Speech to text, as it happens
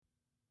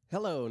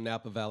Hello,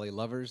 Napa Valley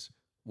lovers.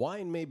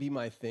 Wine may be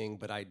my thing,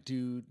 but I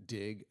do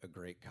dig a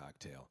great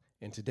cocktail.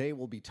 And today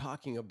we'll be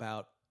talking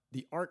about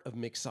the art of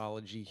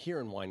mixology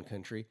here in wine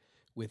country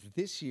with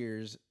this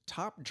year's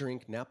top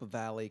drink Napa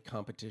Valley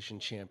competition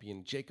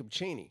champion, Jacob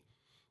Chaney.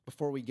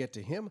 Before we get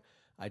to him,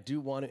 I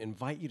do want to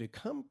invite you to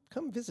come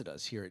visit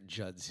us here at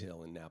Judd's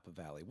Hill in Napa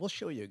Valley. We'll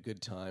show you a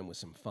good time with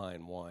some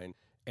fine wine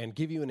and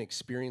give you an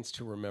experience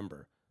to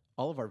remember.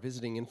 All of our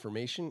visiting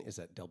information is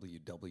at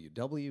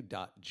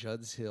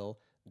www.juddshill.com.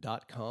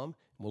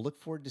 We'll look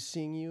forward to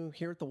seeing you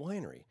here at the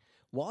winery.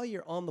 While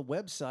you're on the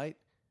website,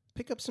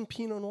 pick up some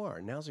Pinot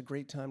Noir. Now's a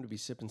great time to be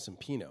sipping some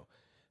Pinot.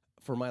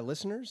 For my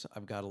listeners,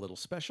 I've got a little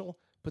special.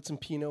 Put some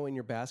Pinot in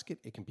your basket.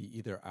 It can be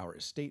either our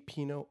estate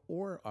Pinot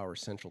or our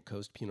Central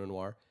Coast Pinot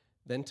Noir.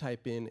 Then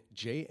type in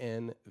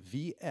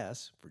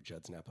JNVS for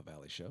Judd's Napa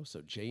Valley Show.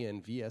 So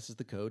JNVS is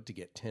the code to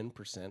get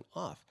 10%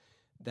 off.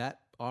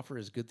 That offer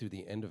is good through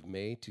the end of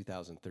May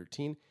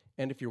 2013.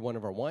 And if you're one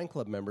of our wine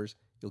club members,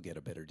 you'll get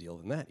a better deal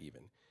than that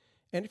even.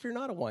 And if you're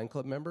not a wine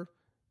club member,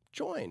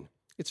 join.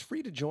 It's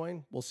free to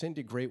join. We'll send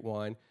you great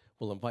wine.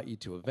 We'll invite you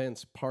to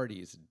events,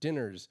 parties,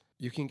 dinners.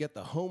 You can get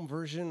the home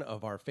version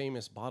of our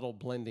famous bottle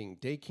blending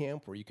day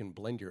camp where you can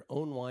blend your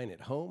own wine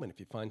at home. And if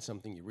you find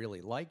something you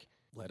really like,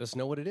 let us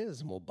know what it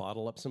is and we'll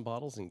bottle up some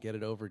bottles and get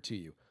it over to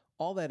you.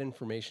 All that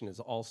information is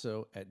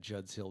also at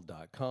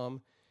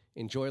juddshill.com.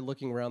 Enjoy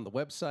looking around the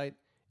website,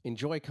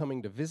 enjoy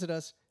coming to visit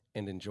us,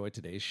 and enjoy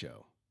today's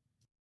show.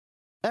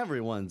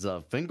 Everyone's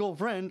a Finkel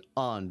friend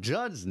on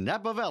Judd's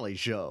Napa Valley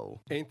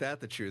Show. Ain't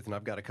that the truth? And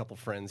I've got a couple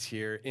friends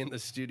here in the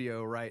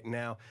studio right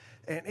now.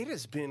 And it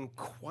has been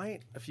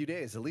quite a few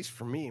days, at least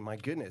for me. My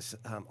goodness,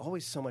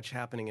 always so much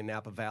happening in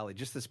Napa Valley.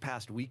 Just this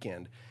past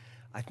weekend,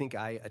 I think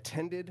I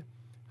attended,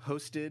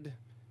 hosted,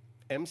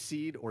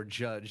 emceed, or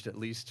judged at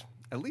least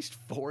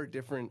 4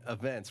 different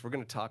events. We're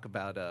going to talk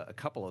about a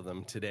couple of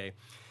them today.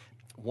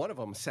 One of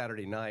them,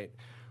 Saturday night,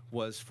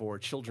 was for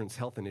Children's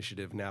Health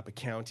Initiative, Napa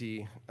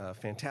County, a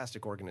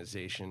fantastic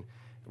organization,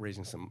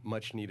 raising some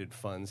much-needed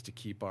funds to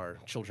keep our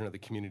children of the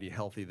community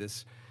healthy.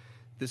 This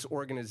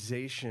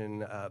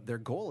organization, their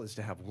goal is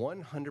to have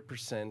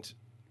 100%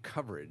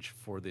 coverage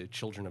for the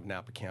children of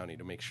Napa County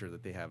to make sure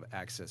that they have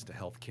access to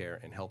health care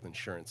and health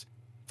insurance.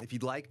 If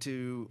you'd like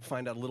to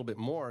find out a little bit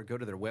more, go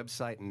to their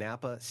website,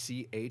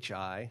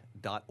 napachI.org,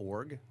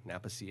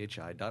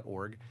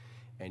 napachI.org.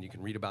 And you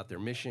can read about their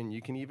mission.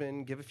 You can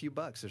even give a few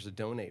bucks. There's a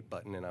donate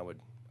button, and I would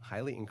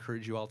highly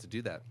encourage you all to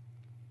do that.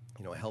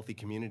 You know, a healthy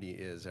community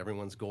is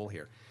everyone's goal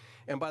here.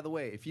 And by the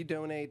way, if you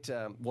donate,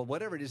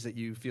 whatever it is that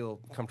you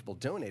feel comfortable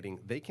donating,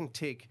 they can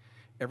take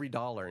every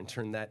dollar and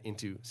turn that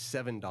into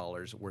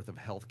 $7 worth of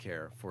health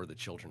care for the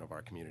children of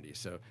our community.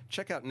 So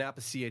check out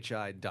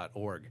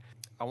napachI.org.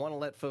 I want to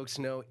let folks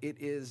know it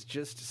is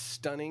just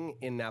stunning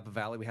in Napa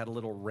Valley. We had a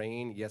little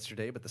rain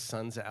yesterday, but the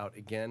sun's out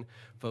again.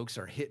 Folks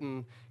are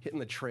hitting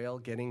the trail,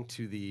 getting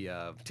to the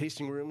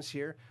tasting rooms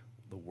here,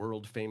 the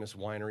world-famous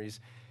wineries.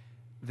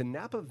 The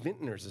Napa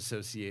Vintners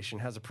Association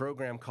has a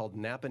program called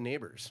Napa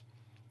Neighbors.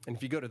 And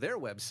if you go to their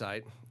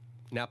website,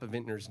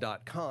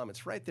 napavintners.com,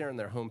 it's right there on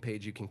their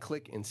homepage. You can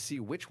click and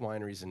see which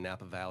wineries in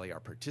Napa Valley are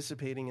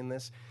participating in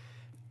this.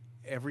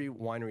 Every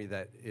winery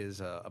that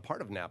is a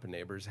part of Napa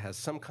Neighbors has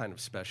some kind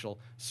of special.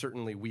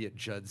 Certainly, we at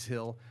Judd's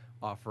Hill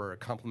offer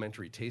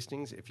complimentary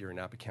tastings if you're a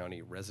Napa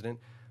County resident.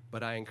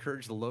 But I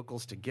encourage the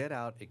locals to get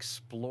out,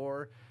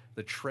 explore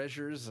the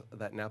treasures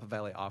that Napa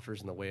Valley offers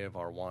in the way of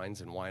our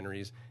wines and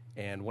wineries.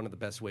 And one of the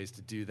best ways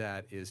to do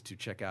that is to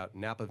check out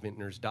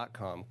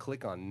napavintners.com.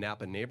 Click on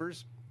Napa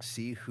Neighbors,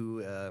 see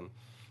who's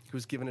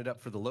giving it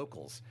up for the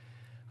locals.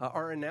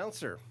 Our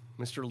announcer,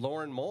 Mr.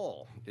 Lauren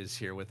Mole, is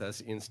here with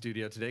us in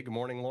studio today. Good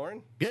morning,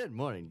 Lauren. Good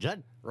morning,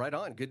 Judd. Right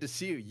on. Good to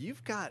see you.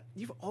 You've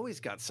always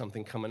got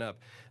something coming up.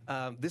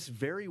 This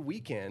very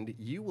weekend,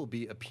 you will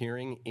be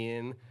appearing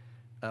in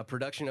a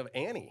production of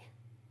Annie.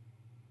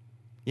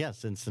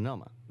 Yes, in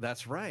Sonoma.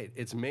 That's right.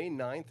 It's May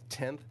 9th,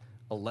 10th,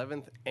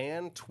 11th,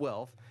 and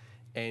 12th,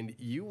 and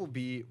you will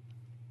be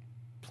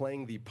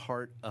playing the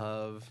part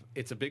of,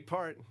 it's a big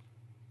part,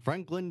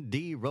 Franklin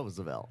D.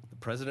 Roosevelt.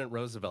 President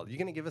Roosevelt. You're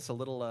going to give us a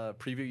little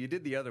preview. You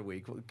did the other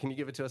week. Can you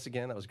give it to us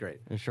again? That was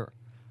great. Sure.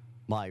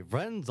 My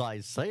friends,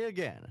 I say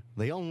again,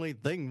 the only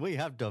thing we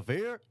have to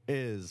fear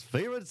is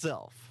fear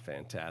itself.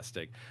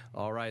 Fantastic.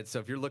 All right, so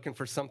if you're looking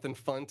for something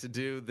fun to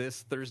do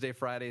this Thursday,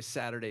 Friday,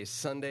 Saturday,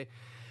 Sunday,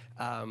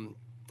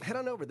 head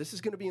on over. This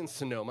is going to be in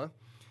Sonoma.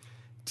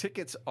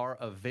 Tickets are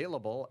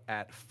available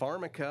at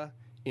Pharmaca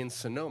in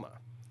Sonoma.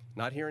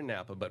 Not here in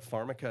Napa, but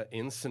Pharmaca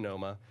in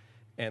Sonoma.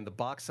 And the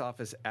box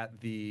office at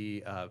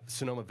the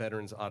Sonoma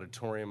Veterans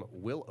Auditorium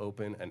will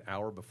open an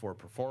hour before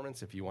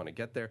performance if you want to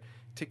get there.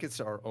 Tickets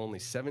are only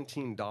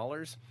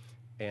 $17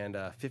 and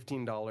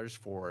 $15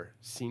 for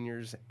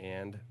seniors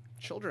and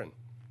children.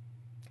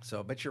 So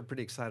I bet you're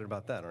pretty excited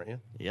about that, aren't you?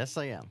 Yes,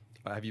 I am.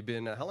 Have you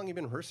been? How long have you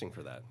been rehearsing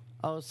for that?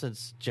 Oh,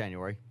 since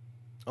January.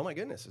 Oh, my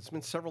goodness. It's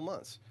been several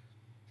months.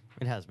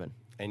 It has been.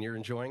 And you're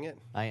enjoying it?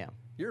 I am.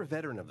 You're a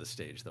veteran of the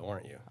stage, though,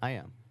 aren't you? I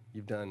am.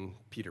 You've done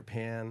Peter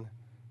Pan.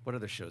 What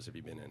other shows have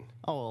you been in?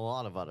 Oh, a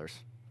lot of others.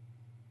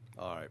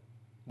 All right.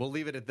 We'll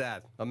leave it at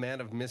that. A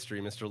man of mystery,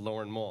 Mr.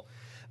 Lauren Mole.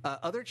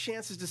 Other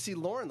chances to see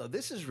Lauren, though.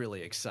 This is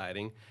really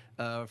exciting.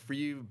 For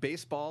you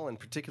baseball and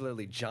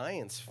particularly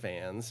Giants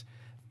fans,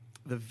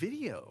 the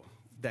video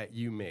that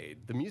you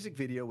made, the music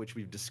video, which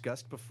we've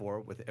discussed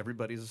before with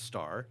Everybody's a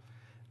Star,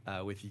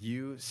 with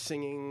you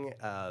singing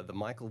the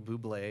Michael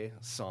Bublé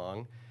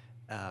song,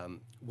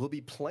 will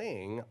be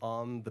playing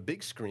on the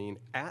big screen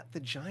at the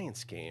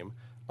Giants game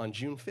on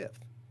June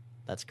 5th.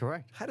 That's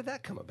correct. How did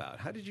that come about?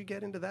 How did you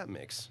get into that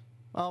mix?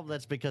 Well,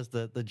 that's because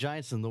the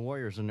Giants and the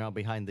Warriors are now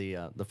behind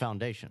the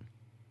foundation.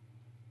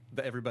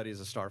 The Everybody's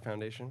a Star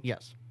Foundation?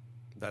 Yes.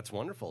 That's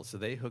wonderful. So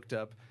they hooked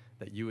up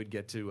that you would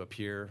get to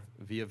appear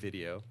via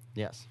video.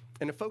 Yes.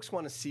 And if folks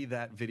want to see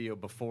that video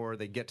before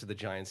they get to the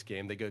Giants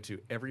game, they go to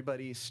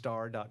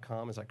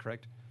everybodystar.com. Is that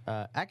correct?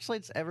 Actually,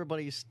 it's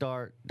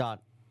everybodystar.org.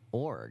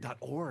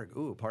 .org.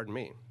 Ooh, pardon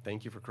me.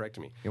 Thank you for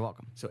correcting me. You're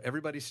welcome. So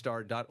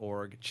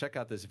everybodystar.org. Check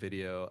out this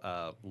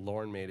video.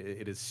 Lauren made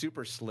it. It is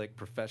super slick,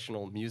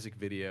 professional music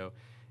video,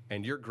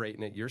 and you're great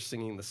in it. You're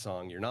singing the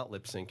song. You're not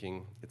lip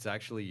syncing. It's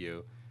actually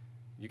you.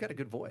 You got a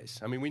good voice.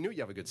 I mean, we knew you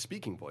have a good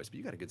speaking voice, but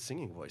you got a good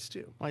singing voice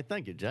too. Why,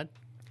 thank you, Jed.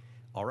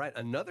 All right,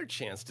 another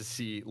chance to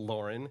see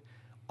Lauren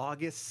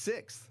August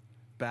 6th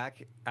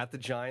back at the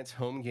Giants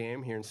home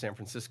game here in San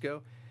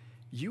Francisco.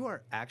 You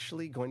are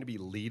actually going to be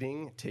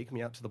leading Take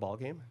Me Out to the Ball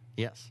Game?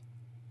 Yes.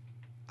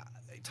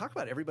 Talk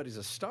about Everybody's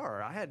a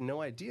Star. I had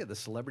no idea the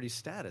celebrity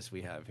status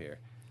we have here.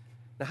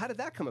 Now, how did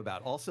that come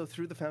about? Also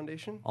through the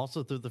foundation?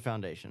 Also through the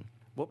foundation.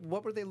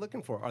 What were they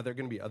looking for? Are there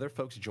going to be other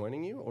folks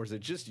joining you, or is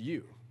it just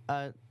you?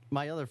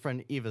 My other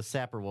friend Eva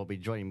Sapper will be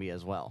joining me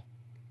as well.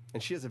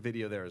 And she has a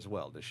video there as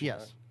well, does she?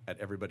 Yes. Not? At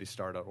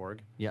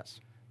everybodystar.org? Yes.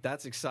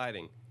 That's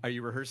exciting. Are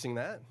you rehearsing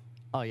that?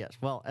 Oh, yes.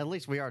 Well, at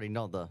least we already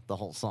know the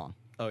whole song.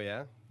 Oh,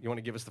 yeah? You want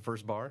to give us the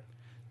first bar?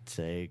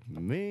 Take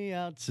me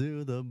out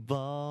to the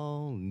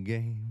ball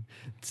game.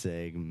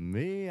 Take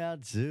me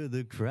out to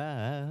the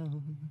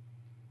crowd.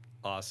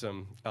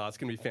 Awesome. It's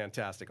going to be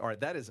fantastic. All right,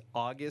 that is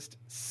August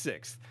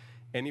 6th.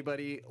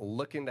 Anybody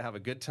looking to have a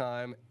good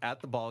time at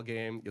the ball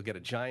game, you'll get a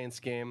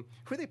Giants game.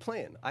 Who are they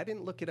playing? I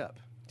didn't look it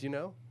up. Do you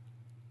know?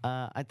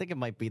 I think it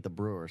might be the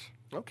Brewers.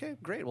 Okay,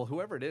 great. Well,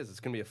 whoever it is, it's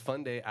going to be a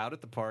fun day out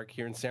at the park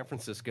here in San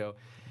Francisco.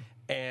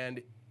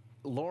 And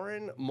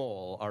Lauren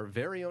Mole, our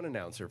very own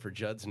announcer for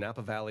Judd's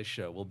Napa Valley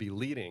Show, will be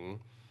leading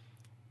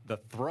the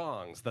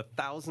throngs, the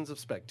thousands of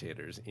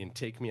spectators in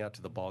Take Me Out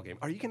to the Ball Game.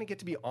 Are you going to get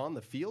to be on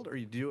the field, or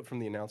you do it from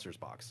the announcer's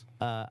box?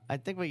 I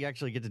think we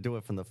actually get to do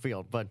it from the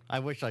field, but I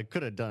wish I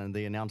could have done it in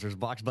the announcer's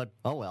box, but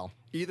oh well.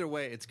 Either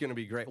way, it's going to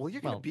be great. Well,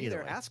 you're going to be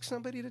there. Way. Ask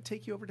somebody to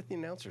take you over to the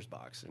announcer's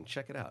box and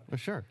check it out. Well,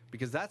 sure.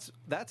 Because that's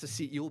a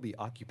seat you'll be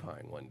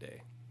occupying one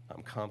day.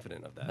 I'm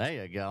confident of that.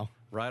 There you go.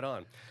 Right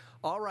on.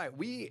 All right,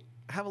 we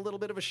have a little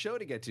bit of a show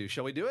to get to.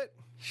 Shall we do it?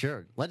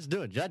 Sure. Let's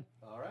do it, Judd.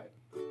 All right.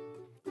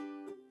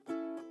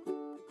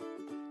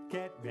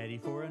 Get ready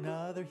for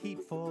another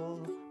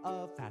heapful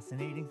of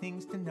fascinating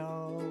things to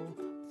know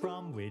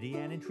from witty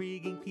and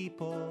intriguing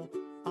people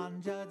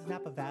on Judd's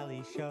Napa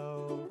Valley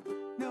Show.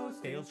 No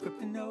stale script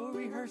and no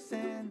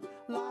rehearsing,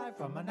 live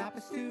from a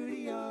Napa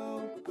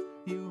studio.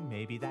 You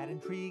may be that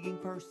intriguing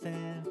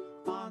person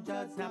on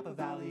Judd's Napa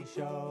Valley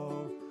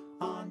Show.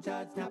 On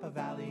Judd's Napa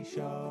Valley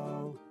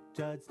Show.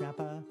 Judd's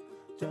Napa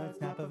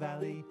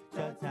Valley,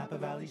 Judd's Napa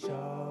Valley Show.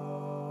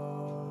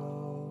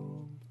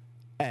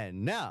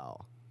 And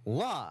now,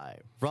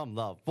 live from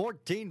the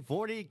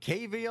 1440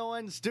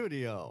 KVON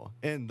studio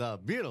in the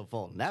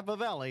beautiful Napa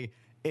Valley,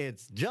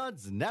 it's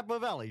Judd's Napa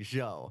Valley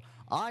Show.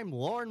 I'm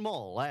Lauren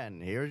Mole,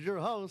 and here's your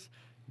host,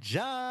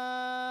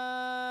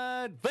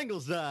 Judd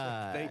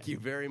Finkelstein. Thank you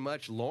very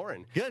much,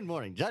 Lauren. Good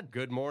morning, Judd.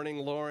 Good morning,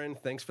 Lauren.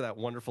 Thanks for that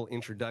wonderful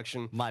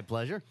introduction. My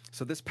pleasure.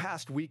 So this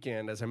past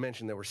weekend, as I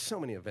mentioned, there were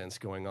so many events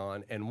going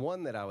on, and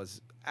one that I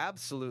was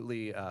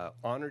absolutely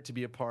honored to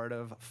be a part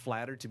of,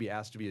 flattered to be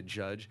asked to be a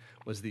judge,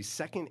 was the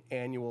second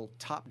annual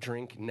Top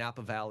Drink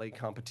Napa Valley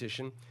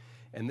competition.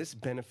 And this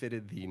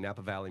benefited the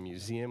Napa Valley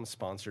Museum,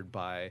 sponsored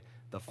by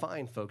the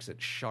fine folks at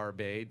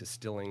Charbet,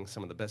 distilling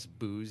some of the best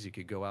booze you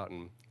could go out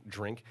and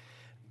drink.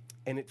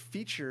 And it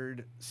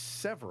featured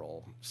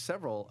several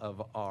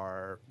of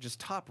our just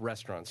top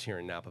restaurants here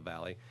in Napa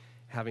Valley,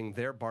 having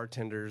their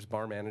bartenders,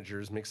 bar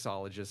managers,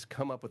 mixologists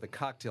come up with a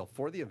cocktail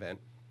for the event.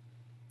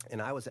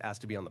 And I was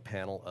asked to be on the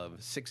panel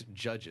of 6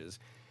 judges.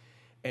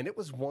 And it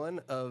was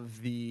one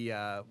of the,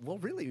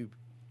 really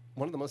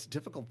one of the most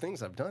difficult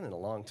things I've done in a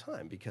long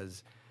time,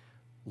 because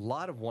a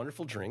lot of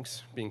wonderful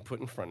drinks being put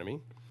in front of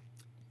me,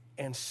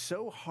 and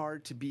so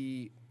hard to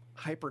be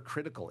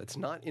hypercritical. It's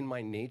not in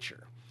my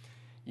nature.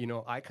 You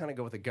know, I kind of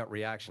go with a gut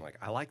reaction, like,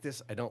 I like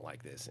this, I don't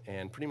like this.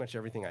 And pretty much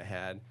everything I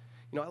had,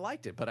 you know, I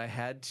liked it, but I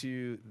had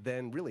to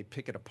then really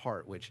pick it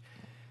apart, which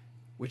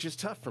is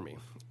tough for me.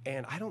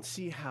 And I don't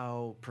see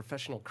how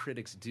professional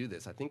critics do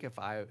this. I think if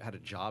I had a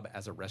job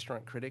as a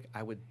restaurant critic,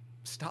 I would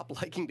stop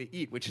liking to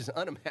eat, which is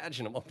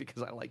unimaginable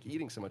because I like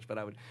eating so much, but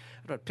I would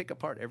pick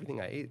apart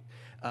everything I ate.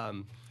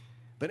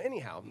 But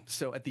anyhow,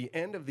 so at the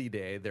end of the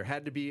day, there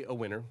had to be a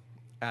winner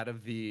out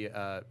of the,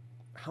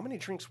 how many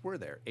drinks were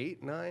there?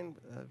 8, 9?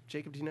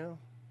 Jacob, do you know?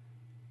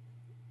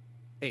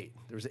 8.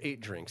 There was 8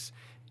 drinks.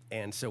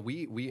 And so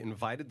we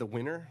invited the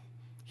winner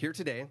here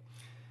today.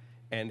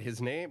 And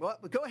his name, well,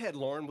 go ahead,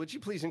 Lauren. Would you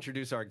please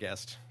introduce our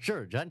guest?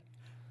 Sure, Judd.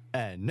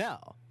 And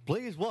now,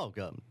 please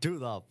welcome to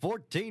the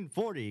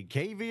 1440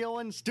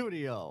 KVON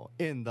studio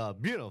in the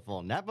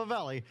beautiful Napa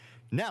Valley,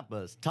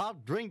 Napa's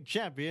top drink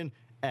champion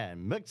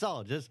and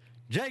mixologist,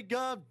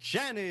 Jacob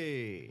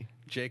Chaney.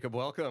 Jacob,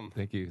 welcome.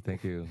 Thank you.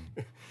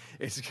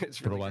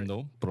 It's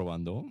really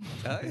Probando.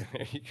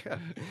 there you go.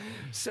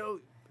 So,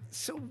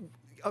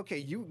 okay,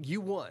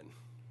 you won.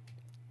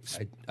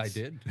 I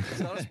did. It's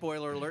not a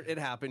spoiler alert. It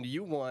happened.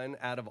 You won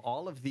out of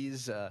all of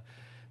these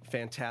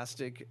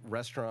fantastic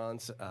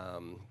restaurants.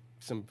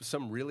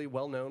 Some really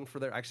well known for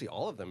their, actually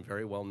all of them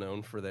very well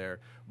known for their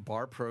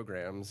bar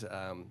programs.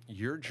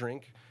 Your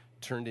drink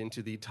turned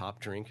into the top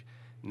drink,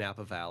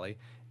 Napa Valley,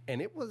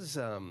 and it was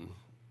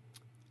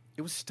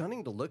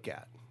stunning to look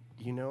at.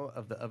 You know,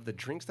 of the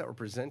drinks that were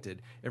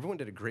presented, everyone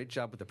did a great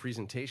job with the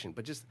presentation,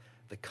 but just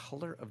the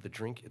color of the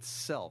drink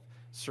itself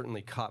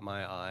certainly caught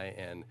my eye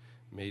and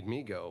made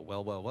me go,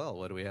 well,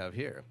 what do we have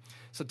here?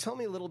 So tell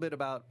me a little bit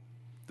about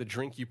the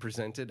drink you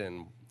presented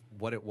and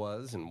what it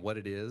was and what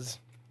it is.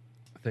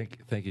 Thank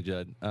you,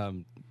 Judd.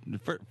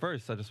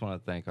 First, I just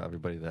want to thank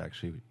everybody that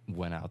actually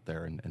went out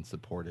there and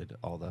supported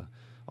all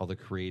the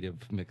creative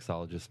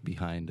mixologists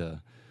behind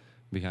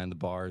the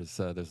bars.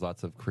 There's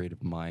lots of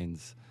creative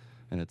minds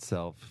in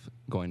itself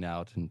going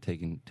out and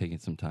taking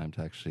some time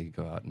to actually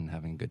go out and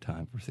having a good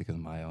time for Cinco de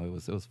Mayo.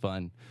 It was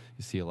fun.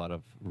 You see a lot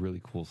of really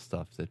cool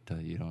stuff that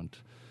you don't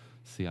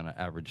see on an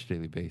average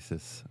daily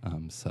basis.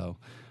 So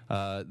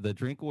the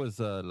drink was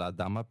La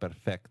Dama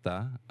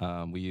Perfecta.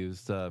 We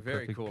used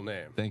very cool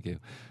name. Thank you.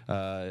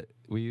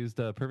 We used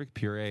Perfect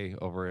Puree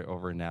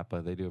over in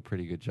Napa. They do a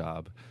pretty good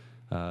job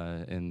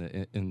in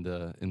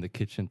the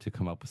kitchen to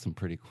come up with some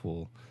pretty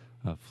cool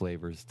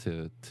flavors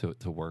to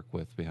work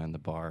with behind the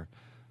bar.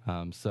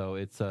 So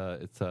it's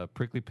a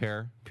prickly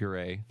pear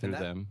puree through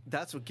them.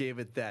 That's what gave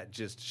it that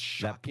just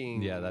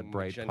shocking, that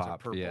bright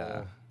pop,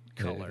 purple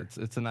color.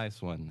 It's a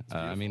nice one.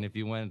 I mean, if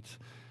you went,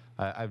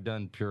 I've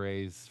done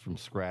purees from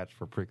scratch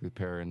for prickly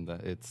pear, and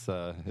it's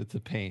a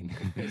pain.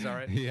 Is that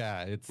right?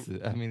 Yeah,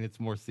 it's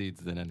more seeds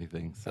than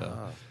anything.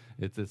 So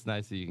it's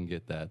nice that you can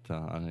get that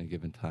on a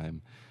given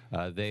time.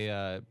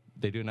 They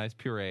do a nice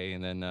puree,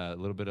 and then a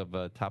little bit of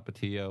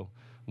Tapatio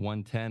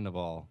 110 of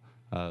all.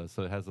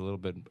 So it has a little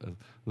bit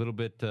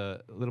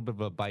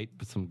of a bite,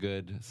 but some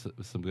good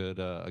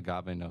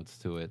agave notes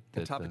to it.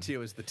 And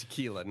Tapatio is the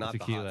tequila, not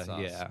the hot sauce.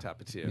 Yeah.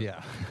 Tapatio.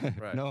 Yeah,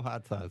 right. No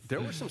hot sauce. There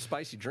were some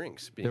spicy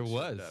drinks being There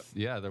was. served up.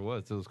 Yeah, there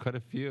was. There was quite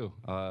a few.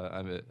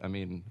 I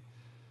mean,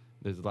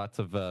 there's lots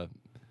of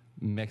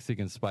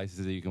Mexican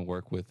spices that you can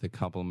work with to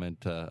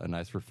complement a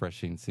nice,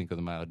 refreshing Cinco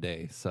de Mayo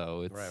day.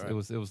 So it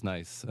was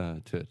nice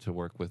to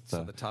work with.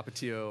 So the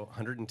Tapatio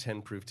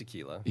 110 proof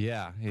tequila.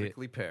 Yeah,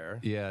 Prickly pear.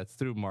 Yeah, it's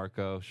through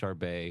Marco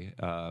Charbet.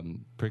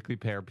 Prickly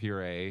pear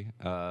puree.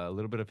 A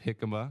little bit of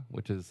jicama,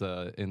 which is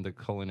in the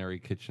culinary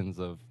kitchens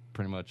of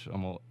pretty much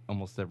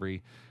almost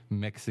every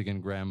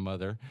Mexican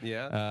grandmother.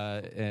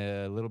 Yeah.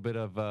 A little bit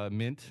of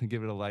mint,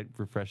 give it a light,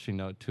 refreshing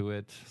note to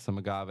it. Some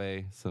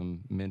agave, some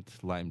mint,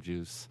 lime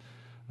juice.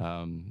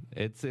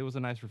 It was a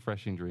nice,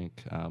 refreshing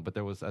drink, but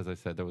there was, as I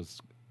said,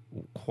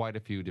 quite a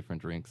few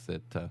different drinks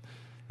that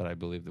I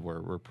believe that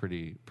were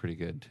pretty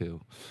good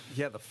too.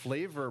 Yeah, the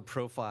flavor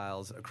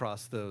profiles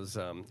across those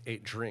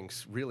 8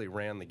 drinks really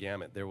ran the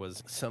gamut. There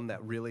was some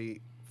that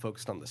really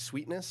focused on the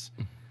sweetness,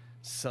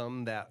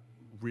 some that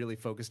really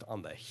focused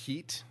on the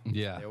heat.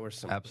 Yeah, there were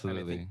some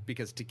absolutely. I think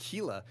because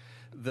tequila,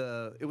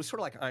 it was sort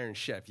of like Iron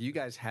Chef. You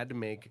guys had to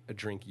make a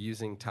drink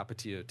using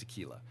Tapatio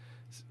tequila.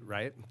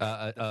 Right?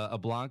 A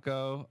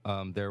Blanco,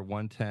 they're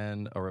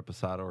 110, a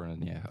Reposado, or an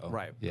Añejo.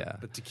 Right. Yeah.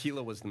 But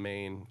tequila was the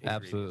main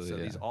ingredient. Absolutely. So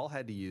yeah. these all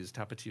had to use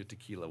Tapatio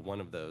tequila, one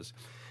of those.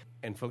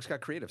 And folks got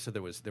creative. So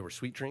there were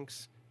sweet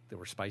drinks, there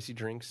were spicy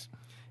drinks,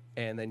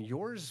 and then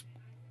yours,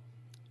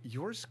 I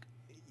was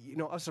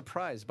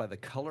surprised by the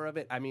color of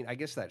it. I mean, I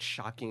guess that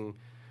shocking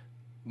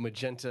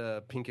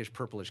magenta, pinkish,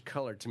 purplish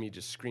color to me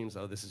just screams,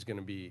 oh, this is going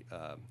to be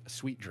a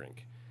sweet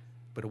drink.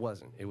 But it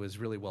wasn't. It was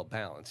really well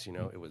balanced.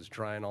 It was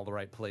dry in all the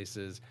right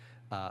places.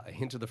 A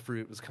hint of the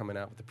fruit was coming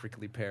out with the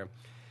prickly pear.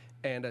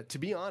 And to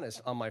be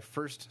honest, on my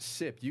first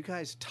sip, you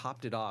guys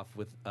topped it off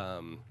with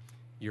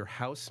your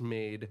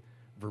house-made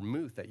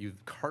vermouth that you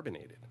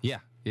carbonated. Yeah.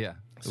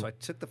 So I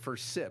took the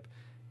first sip,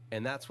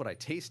 and that's what I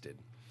tasted.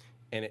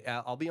 And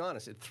I'll be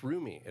honest, it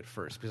threw me at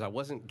first because I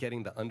wasn't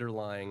getting the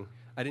underlying.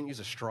 I didn't use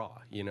a straw.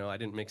 I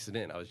didn't mix it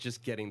in. I was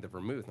just getting the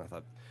vermouth, and I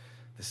thought,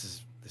 this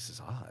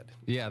is odd.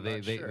 Yeah, they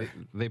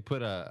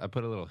put a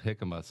little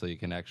jicama so you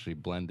can actually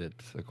blend it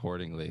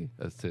accordingly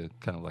as to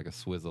kind of like a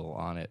swizzle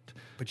on it.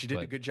 But you did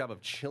a good job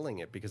of chilling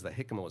it because the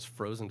jicama was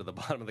frozen to the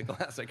bottom of the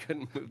glass. I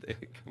couldn't move the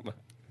jicama.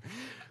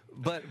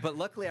 But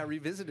luckily I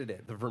revisited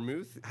it. The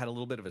vermouth had a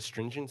little bit of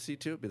astringency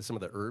to it with some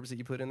of the herbs that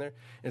you put in there.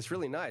 And it's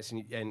really nice.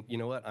 And you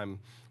know what?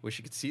 Wish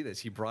you could see this.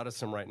 He brought us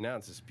some right now.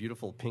 It's this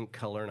beautiful pink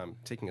color, and I'm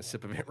taking a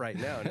sip of it right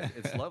now, and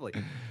it's lovely.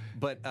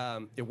 But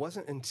it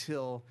wasn't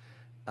until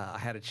I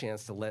had a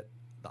chance to let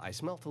the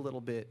ice melt a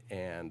little bit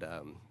and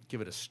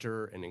give it a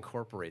stir and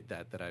incorporate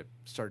that I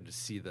started to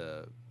see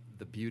the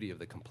beauty of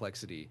the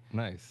complexity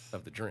Nice.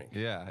 of the drink.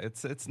 Yeah,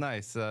 it's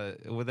nice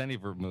with any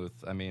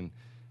vermouth. I mean,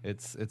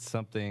 it's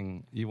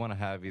something you want to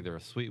have, either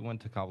a sweet one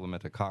to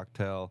complement a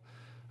cocktail,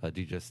 a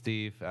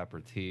digestif,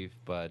 aperitif,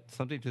 but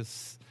something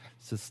just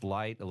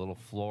light, a little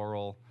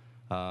floral,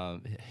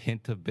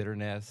 hint of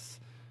bitterness.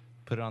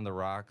 Put it on the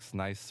rocks,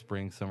 nice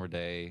spring summer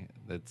day.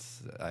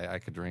 I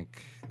could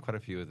drink quite a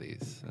few of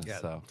these. Yeah,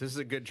 So this is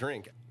a good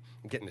drink.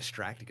 I'm getting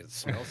distracted because it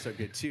smells so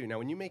good too. Now,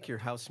 when you make your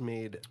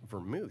house-made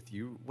vermouth,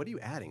 what are you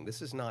adding?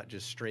 This is not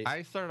just straight.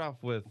 I started off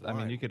with. I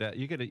mean, wine.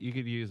 you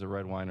could use a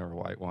red wine or a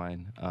white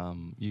wine.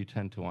 You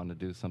tend to want to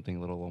do something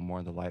a little more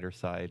on the lighter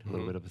side, a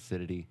little bit of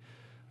acidity.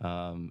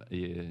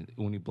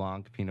 Uni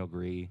Blanc, Pinot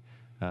Gris,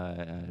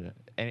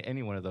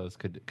 any one of those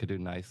could do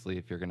nicely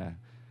if you're gonna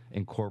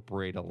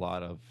incorporate a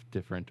lot of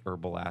different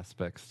herbal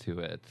aspects to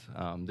it.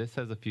 This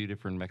has a few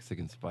different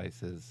Mexican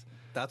spices.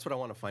 That's what I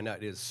want to find out.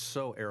 It is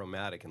so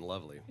aromatic and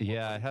lovely.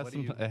 Yeah, it has what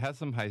do some. It has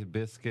some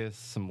hibiscus,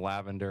 some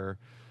lavender.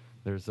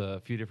 There's a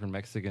few different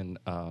Mexican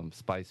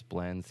spice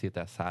blends. Siete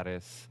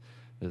Azares.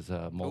 There's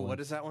a what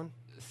is that one?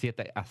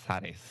 Siete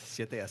Azares.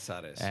 Siete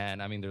Azares.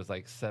 And I mean, there's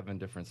like 7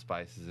 different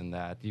spices in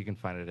that. You can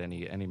find it at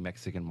any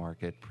Mexican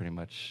market, pretty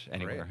much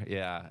anywhere. Great.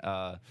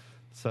 Yeah.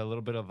 So a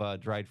little bit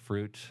of dried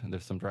fruit.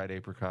 There's some dried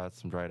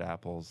apricots, some dried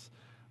apples.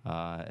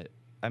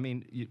 I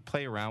mean, you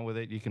play around with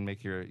it. You can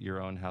make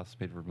your own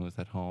house-made vermouth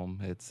at home.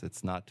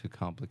 It's not too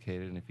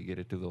complicated, and if you get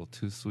it a little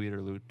too sweet or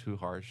a little too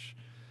harsh,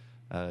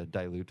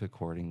 dilute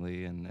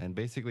accordingly. And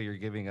basically, you're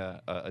giving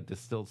a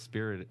distilled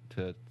spirit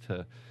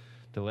to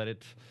let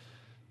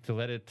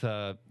it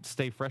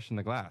stay fresh in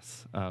the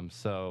glass.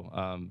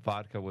 So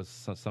vodka was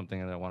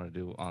something that I wanted to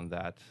do on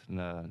that.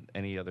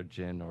 Any other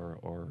gin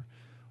or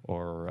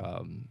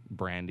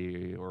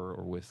brandy or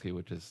whiskey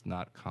would just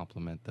not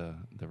complement the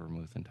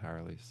vermouth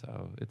entirely.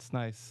 So it's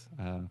nice.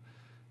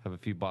 Have a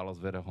few bottles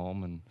of it at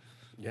home and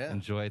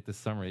enjoy it this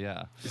summer.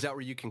 Yeah. Is that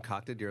where you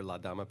concocted your La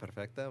Dama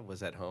Perfecta?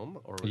 Was at home?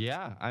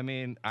 Yeah. I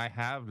mean, I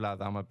have La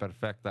Dama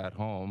Perfecta at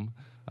home.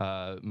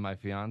 My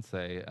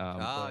fiance.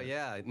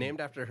 Yeah, named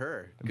after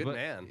her. Good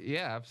man.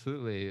 Yeah,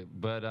 absolutely.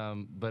 But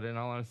in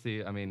all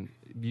honesty, I mean,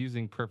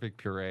 using Perfect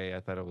Puree, I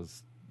thought it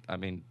was. I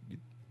mean,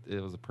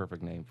 it was a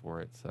perfect name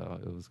for it. So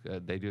it was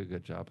good. They do a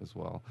good job as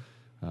well,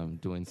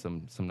 doing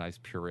some nice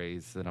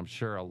purees. And I'm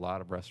sure a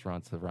lot of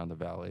restaurants around the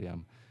valley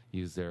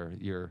use their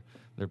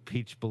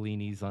peach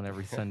bellinis on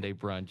every Sunday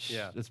brunch.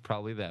 Yeah. It's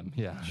probably them.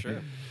 Yeah,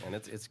 Sure. And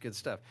it's good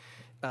stuff.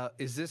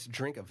 Is this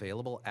drink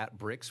available at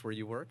Brix where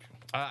you work?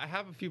 I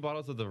have a few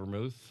bottles of the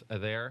vermouth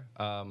there.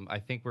 I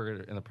think we're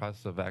in the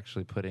process of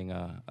actually putting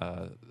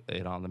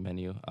it on the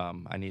menu.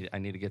 I need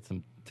to get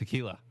some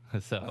tequila.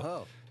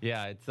 So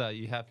yeah, it's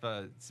you have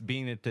it's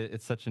being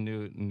it's such a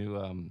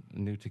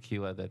new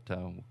tequila that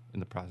in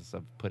the process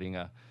of putting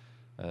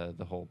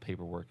the whole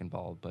paperwork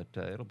involved, but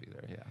it'll be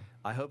there. Yeah,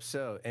 I hope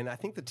so. And I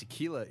think the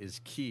tequila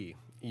is key.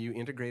 You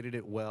integrated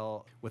it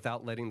well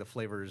without letting the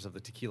flavors of the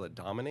tequila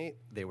dominate.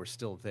 They were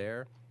still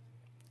there,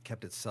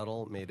 kept it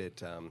subtle, made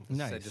it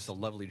nice. Just a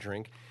lovely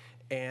drink.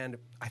 And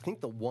I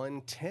think the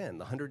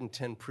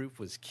 110 proof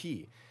was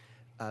key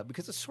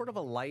because it's sort of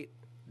a light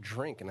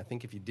drink. And I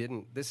think if you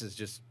didn't, this is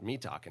just me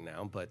talking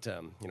now, but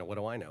what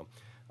do I know?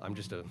 I'm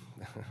just a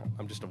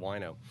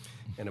wino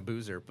and a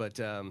boozer. But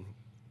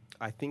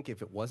I think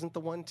if it wasn't the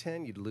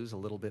 110, you'd lose a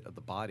little bit of the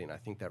body, and I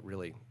think that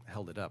really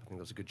held it up. I think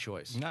that was a good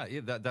choice.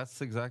 Yeah,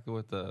 that's exactly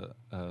what the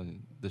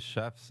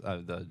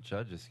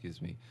judges,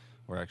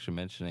 were actually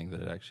mentioning,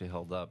 that it actually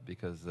held up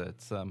because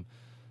it's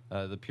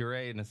the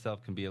puree in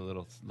itself can be a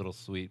little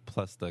sweet,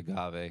 plus the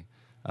agave,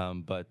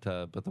 but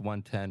the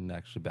 110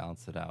 actually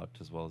balanced it out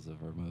as well as the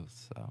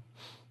vermouth. So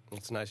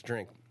it's a nice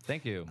drink.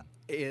 Thank you.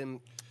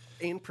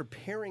 In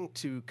preparing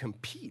to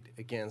compete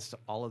against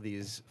all of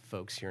these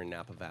folks here in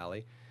Napa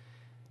Valley,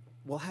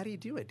 well, how do you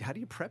do it? How do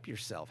you prep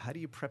yourself? How do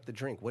you prep the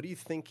drink? What are you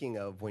thinking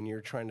of when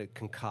you're trying to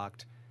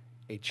concoct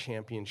a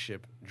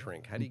championship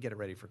drink? How do you get it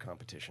ready for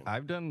competition?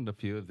 I've done a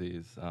few of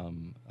these.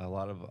 A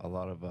lot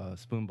of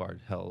Spoon Bar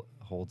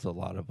holds a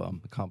lot of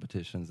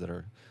competitions that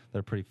are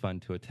pretty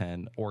fun to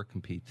attend or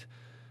compete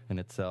in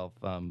itself.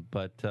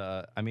 But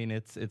I mean,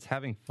 it's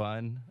having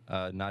fun,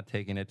 not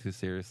taking it too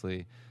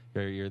seriously.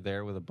 You're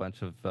there with a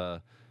bunch of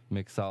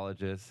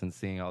mixologists and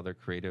seeing all their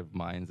creative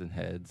minds and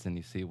heads, and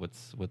you see what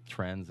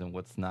trends and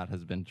what's not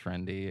has been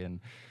trendy,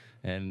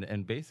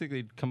 and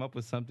basically come up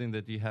with something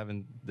that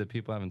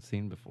people haven't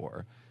seen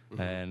before,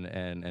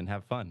 and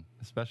have fun,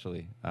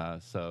 especially.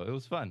 So it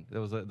was fun. There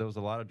was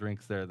a lot of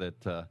drinks there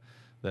that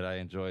I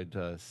enjoyed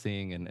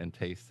seeing and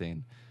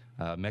tasting.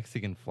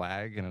 Mexican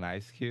flag and an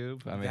ice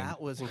cube. I mean,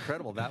 that was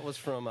incredible. That was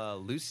from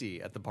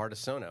Lucy at the Bar de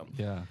Sono.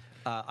 Yeah.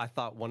 I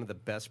thought one of the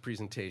best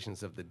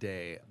presentations of the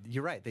day.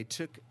 You're right. They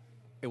took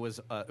it was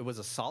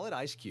a solid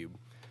ice cube,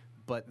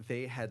 but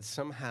they had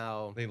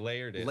somehow They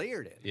layered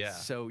it. Yeah.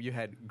 So you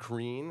had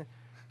green,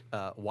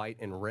 white,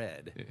 and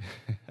red.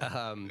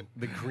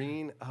 The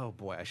green. Oh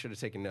boy, I should have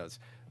taken notes.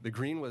 The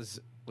green was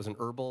an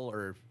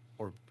herbal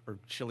or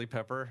chili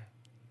pepper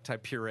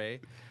type puree.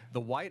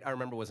 The white, I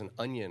remember, was an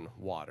onion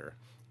water,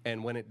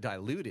 and when it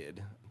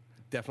diluted,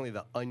 definitely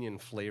the onion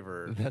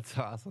flavor That's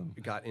awesome.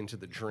 got into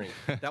the drink.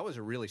 That was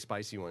a really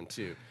spicy one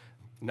too.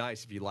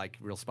 Nice if you like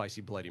real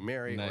spicy Bloody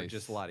Mary or Nice.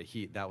 just a lot of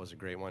heat. That was a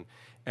great one.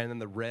 And then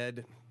the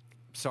red.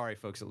 Sorry,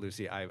 folks at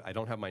Lucy, I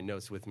don't have my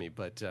notes with me,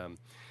 but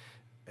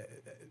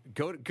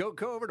go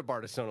over to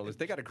Bartisono. Lucy.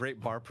 They got a great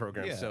bar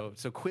program, Yeah.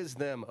 so quiz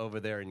them over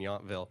there in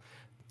Yountville.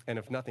 And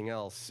if nothing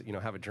else,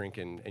 have a drink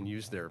and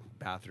use their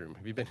bathroom.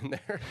 Have you been in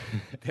there?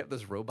 They have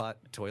those robot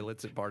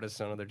toilets at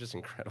Bartisono. They're just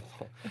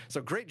incredible.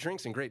 So great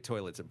drinks and great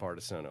toilets at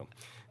Bartisono.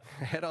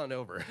 Head on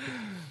over.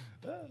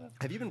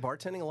 Have you been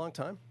bartending a long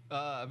time?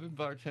 I've been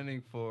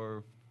bartending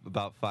for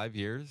about 5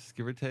 years,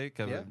 give or take.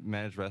 I've Yeah.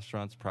 managed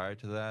restaurants prior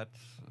to that,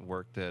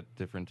 worked at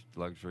different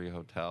luxury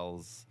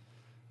hotels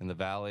in the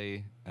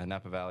Valley,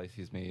 Napa Valley,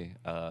 excuse me,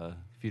 a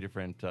few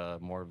different,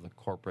 more of the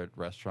corporate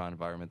restaurant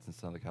environments in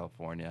Southern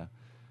California.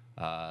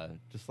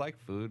 Just like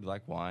food,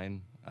 like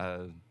wine.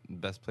 The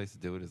best place to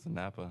do it is in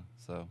Napa.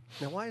 So,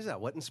 Now, why is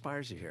that? What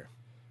inspires you here?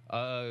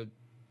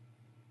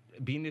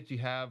 being that you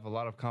have a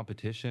lot of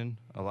competition,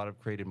 a lot of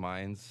creative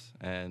minds,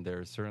 and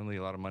there's certainly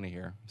a lot of money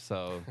here.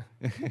 So,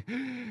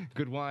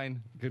 good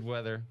wine, good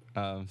weather.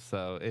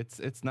 So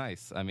it's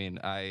nice. I mean,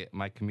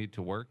 my commute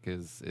to work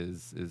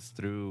is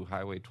through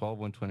Highway 12,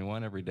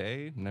 121 every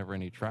day. Never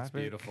any traffic.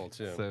 beautiful,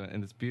 too. So,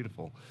 and it's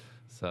beautiful.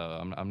 So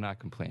I'm not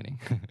complaining.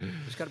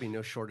 There's got to be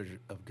no shortage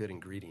of good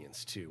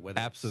ingredients too,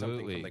 whether it's something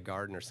Absolutely. from the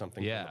garden or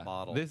something from Yeah, the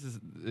bottle. this is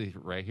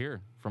right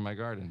here from my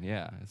garden.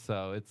 Yeah,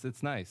 so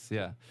it's nice.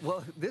 Yeah.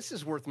 Well, this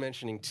is worth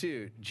mentioning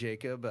too,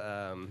 Jacob.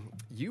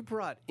 You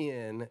brought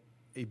in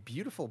a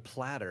beautiful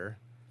platter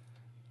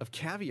of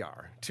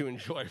caviar to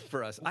enjoy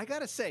for us. I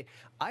gotta say,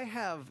 I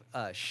have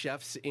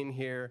chefs in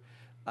here.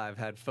 I've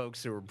had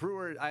folks who are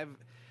brewers.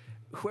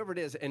 Whoever it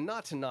is, and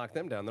not to knock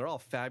them down, they're all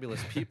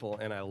fabulous people,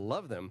 and I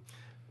love them.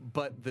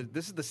 But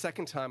this is the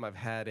second time I've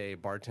had a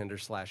bartender /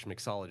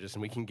 mixologist,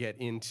 and we can get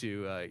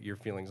into your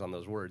feelings on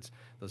those words,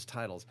 those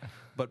titles.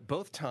 But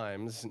both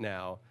times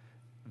now,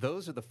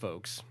 those are the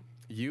folks.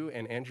 You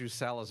and Andrew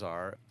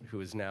Salazar,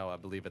 who is now, I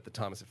believe, at the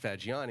Thomas at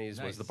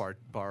Faggiani's, was Nice. the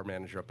bar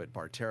manager up at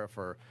Barterra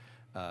for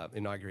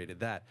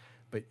inaugurated that.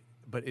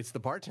 But it's the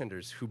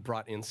bartenders who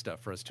brought in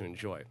stuff for us to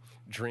enjoy,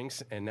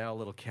 drinks and now a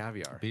little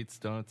caviar. Beets,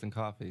 donuts, and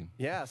coffee.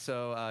 Yeah,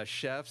 so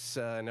chefs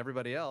and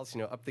everybody else,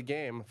 up the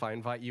game. If I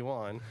invite you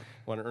on,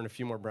 want to earn a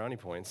few more brownie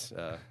points,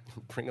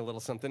 bring a little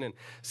something in.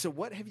 So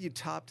what have you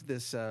topped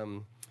this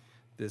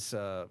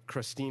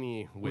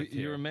crostini with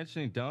You here? were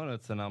mentioning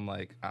donuts, and I'm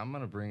like, I'm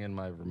gonna bring in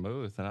my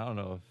vermouth, and I don't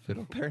know if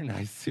it'll pair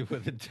nicely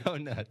with a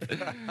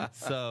donut.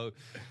 So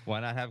why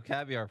not have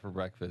caviar for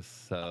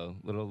breakfast? So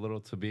little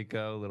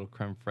tobacco, little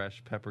creme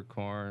fraiche,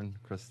 peppercorn,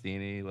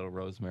 crostini, little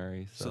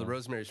rosemary. So the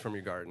rosemary's from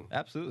your garden.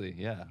 Absolutely,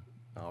 yeah.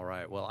 All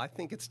right. Well, I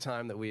think it's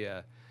time that we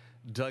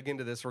dug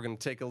into this. We're going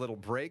to take a little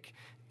break,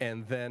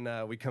 and then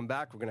we come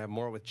back. We're going to have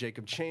more with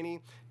Jacob Cheney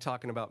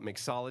talking about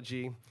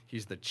mixology.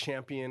 He's the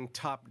champion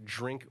top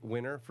drink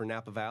winner for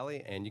Napa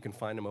Valley, and you can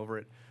find him over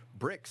at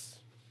Bricks.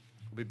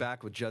 We'll be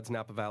back with Judd's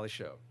Napa Valley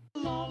Show.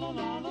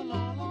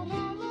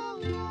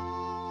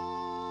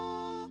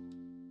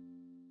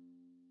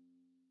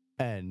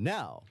 And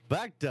now,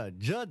 back to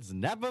Judd's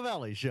Napa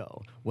Valley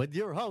Show with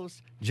your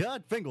host,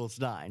 Judd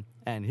Finkelstein,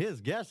 and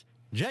his guest,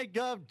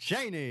 Jacob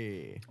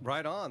Cheney.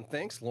 Right on.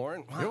 Thanks,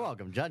 Lauren. Wow. You're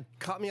welcome, Judd.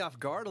 Caught me off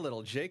guard a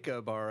little.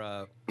 Jacob,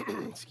 our,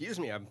 excuse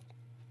me,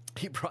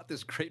 he brought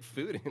this great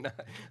food, and I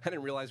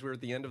didn't realize we were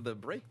at the end of the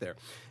break there.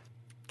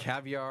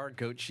 Caviar,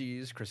 goat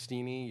cheese,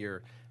 crostini,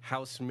 your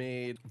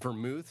house-made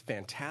vermouth,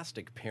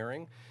 fantastic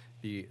pairing.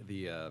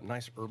 The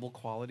nice herbal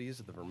qualities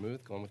of the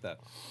vermouth going with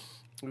that,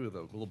 the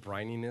little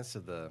brininess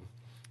of the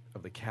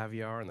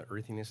caviar and the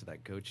earthiness of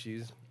that goat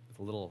cheese with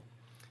a little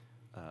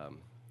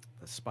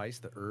the spice,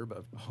 the herb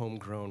of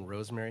homegrown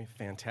rosemary.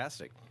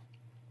 Fantastic.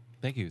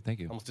 Thank you.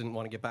 Almost didn't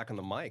want to get back on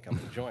the mic. I'm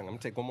enjoying. I'm going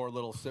to take one more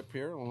little sip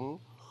here. Mm-hmm.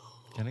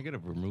 Can I get a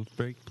vermouth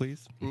break,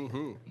 please?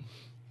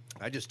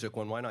 I just took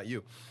one. Why not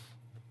you?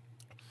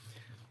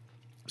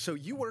 So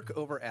you work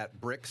over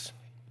at Bricks.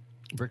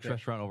 Bricks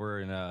Restaurant over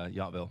in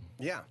Yountville.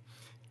 Yeah.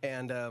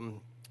 And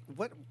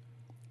what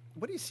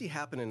do you see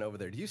happening over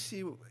there? Do you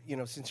see,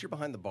 since you're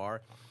behind the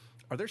bar,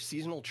 are there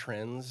seasonal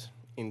trends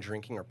in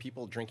drinking? Are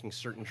people drinking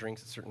certain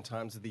drinks at certain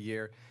times of the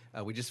year?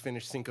 We just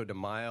finished Cinco de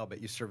Mayo. I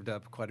bet you served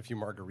up quite a few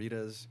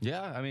margaritas.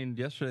 Yeah, I mean,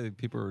 yesterday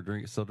people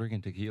were still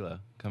drinking tequila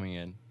coming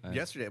in.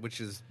 Yesterday,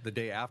 which is the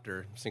day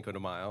after Cinco de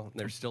Mayo.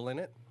 They're still in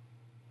it?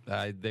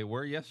 They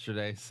were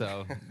yesterday,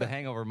 so the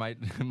hangover might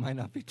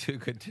not be too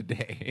good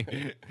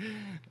today.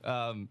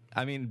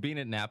 I mean, being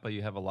at Napa,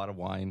 you have a lot of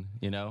wine,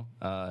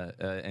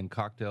 and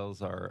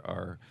cocktails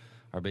are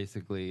are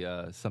basically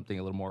something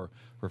a little more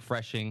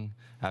refreshing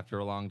after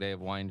a long day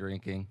of wine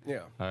drinking,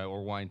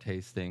 or wine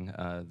tasting.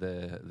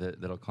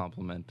 That'll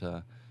complement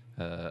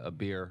a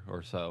beer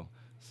or so.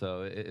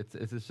 So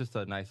it's just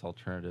a nice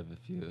alternative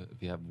if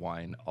you have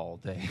wine all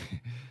day.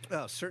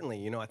 Oh, certainly.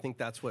 You know, I think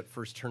that's what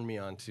first turned me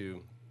on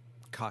to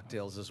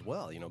cocktails as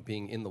well. You know,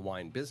 being in the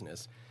wine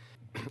business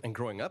and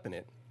growing up in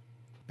it.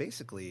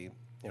 Basically,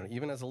 you know,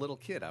 even as a little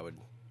kid, I would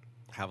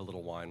have a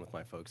little wine with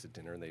my folks at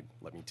dinner, and they'd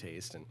let me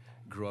taste. And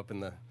grew up in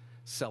the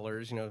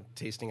cellars, you know,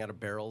 tasting out of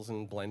barrels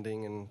and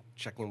blending and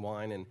checking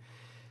wine.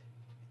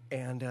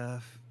 And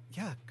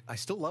yeah, I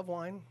still love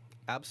wine.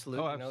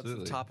 Absolutely. Oh, You know,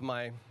 absolutely. it's the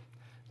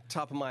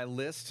top of my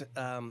list.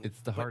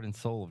 It's the heart and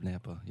soul of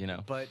Napa, you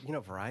know. But, you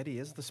know, variety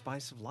is the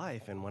spice of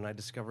life. And when I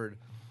discovered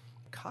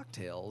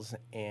cocktails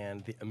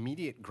and the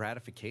immediate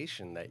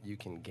gratification that you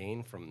can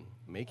gain from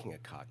making a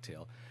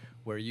cocktail,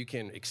 where you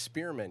can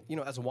experiment, you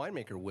know, as a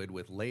winemaker would,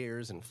 with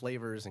layers and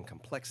flavors and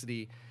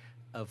complexity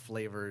of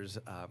flavors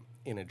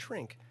in a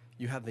drink,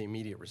 you have the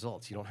immediate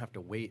results. You don't have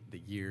to wait the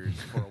years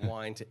for a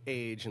wine to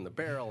age in the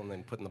barrel and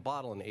then put in the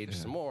bottle and age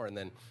some more and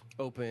then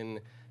open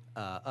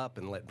up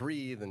and let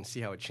breathe and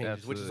see how it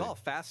changes, which is Absolutely. all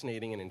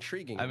fascinating and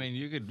intriguing. I mean,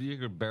 you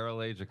could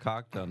barrel age a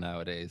cocktail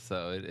nowadays,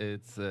 so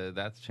it's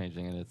that's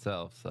changing in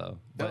itself. So,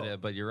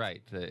 but you're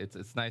right.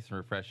 It's nice and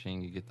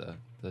refreshing. You get the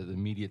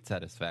immediate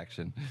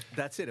satisfaction.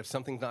 That's it. If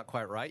something's not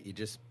quite right, you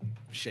just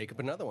shake up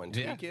another one,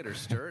 tweak it or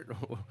stir it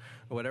or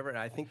whatever. And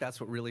I think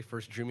that's what really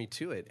first drew me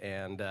to it.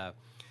 And,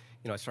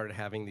 you know, I started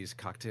having these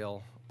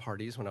cocktail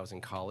parties when I was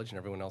in college, and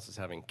everyone else is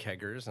having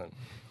keggers. And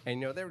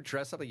you know, they were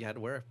dressed up like you had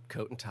to wear a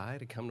coat and tie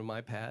to come to my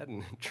pad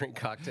and drink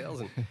cocktails.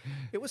 And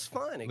it was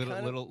fun. It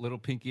Little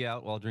pinky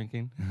out while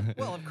drinking.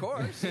 Well, of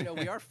course. You know,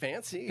 we are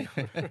fancy.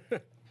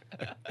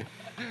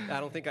 I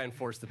don't think I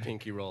enforced the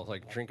pinky rule.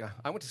 Like,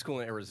 I went to school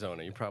in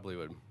Arizona. You probably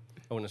would.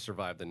 I wouldn't have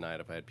survived the night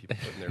if I had people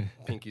putting their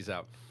pinkies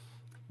out.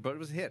 But it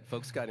was a hit.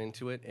 Folks got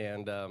into it.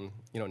 And,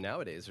 you know,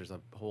 nowadays there's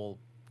a whole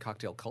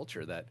cocktail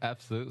culture that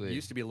Absolutely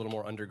used to be a little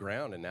more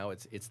underground, and now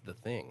it's the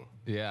thing.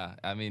 Yeah,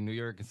 I mean, New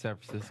York and San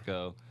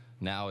Francisco,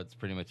 now it's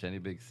pretty much any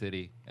big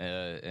city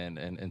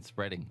and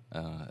spreading.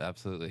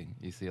 Absolutely.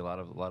 You see a lot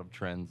of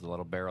trends, a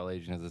lot of barrel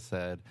aging, as I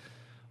said,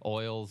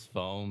 oils,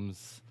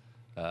 foams,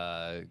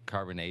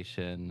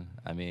 carbonation.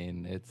 I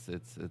mean, it's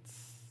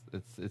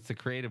a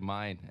creative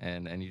mind,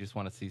 and you just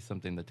want to see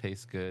something that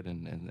tastes good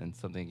and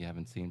something you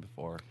haven't seen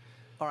before.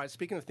 All right,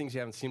 speaking of things you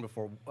haven't seen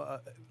before,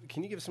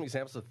 can you give some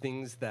examples of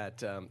things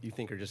that you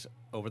think are just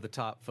over the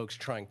top, folks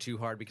trying too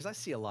hard? Because I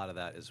see a lot of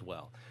that as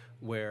well,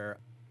 where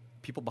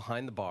people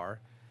behind the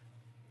bar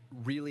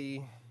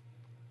really,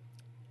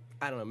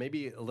 I don't know,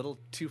 maybe a little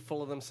too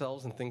full of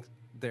themselves and think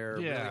they're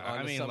really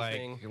onto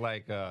something.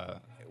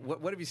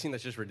 What have you seen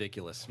that's just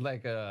ridiculous?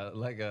 Like a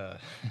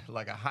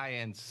high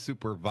end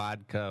super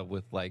vodka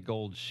with like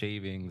gold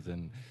shavings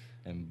and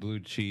blue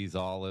cheese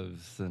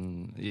olives,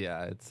 and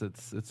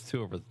it's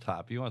too over the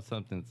top. You want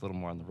something that's a little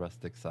more on the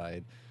rustic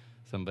side,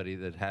 somebody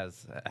that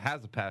has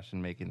a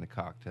passion making the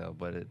cocktail,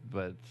 but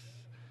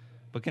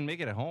can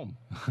make it at home.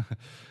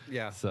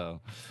 Yeah.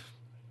 So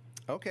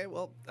Okay,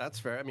 well, that's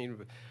fair. I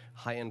mean,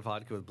 high-end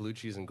vodka with blue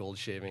cheese and gold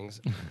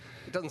shavings.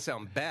 It doesn't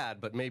sound bad,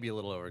 but maybe a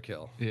little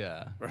overkill.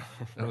 yeah,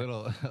 a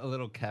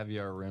little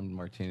caviar rimmed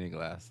martini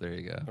glass. There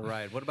you go.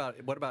 Right. What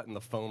about in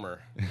the foamer?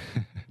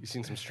 You've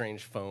seen some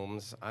strange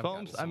foams.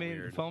 Foams. I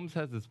mean, foams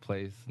has its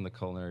place in the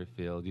culinary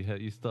field.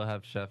 You still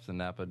have chefs in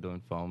Napa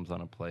doing foams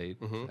on a plate,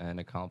 and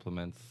it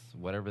complements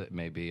whatever it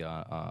may be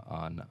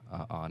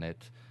on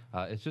it.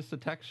 It's just a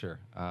texture.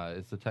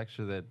 It's a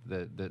texture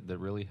that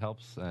really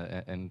helps,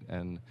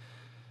 and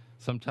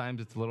sometimes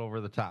it's a little over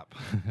the top,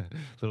 a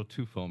little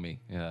too foamy.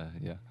 Yeah.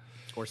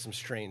 Or some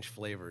strange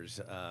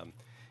flavors.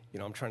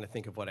 I'm trying to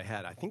think of what I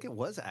had. I think it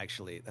was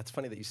actually. That's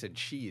funny that you said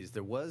cheese.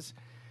 There was.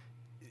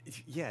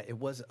 Yeah, it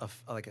was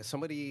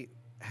somebody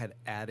had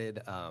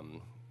added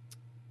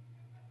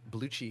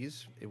blue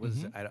cheese. It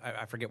was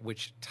I forget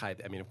which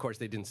type. I mean, of course,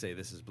 they didn't say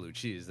this is blue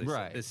cheese. They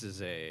said this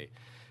is a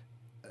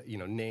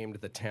named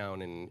the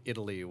town in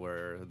Italy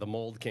where the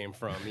mold came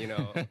from.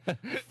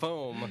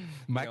 Foam,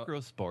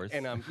 microspores.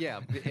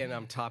 And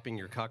I'm topping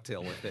your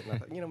cocktail with it. And I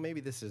thought,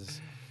 maybe this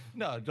is.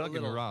 No, don't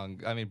get me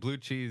wrong. I mean, blue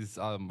cheese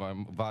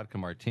vodka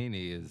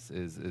martini is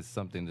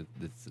something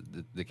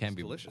that can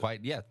be delicious.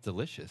 It's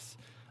delicious.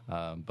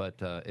 But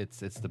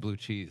it's the blue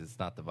cheese. It's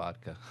not the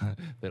vodka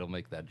that'll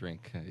make that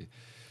drink.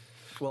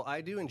 Well,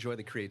 I do enjoy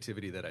the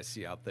creativity that I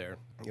see out there,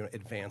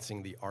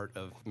 advancing the art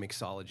of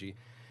mixology.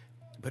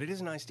 But it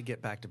is nice to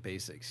get back to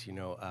basics.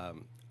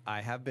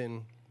 I have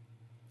been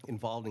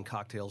involved in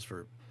cocktails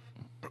for,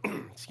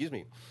 excuse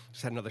me,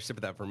 just had another sip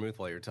of that vermouth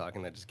while you were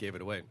talking. That just gave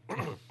it away.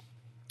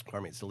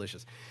 Pardon me, it's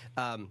delicious.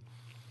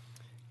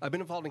 I've been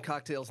involved in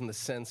cocktails in the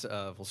sense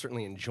of,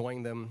 certainly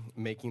enjoying them,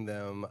 making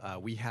them.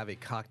 We have a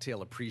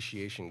cocktail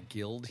appreciation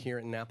guild here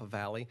in Napa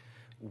Valley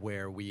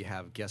where we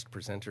have guest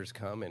presenters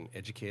come and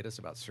educate us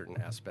about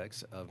certain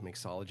aspects of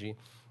mixology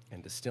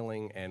and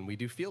distilling, and we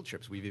do field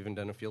trips. We've even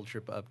done a field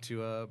trip up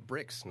to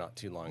Brix not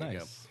too long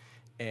ago.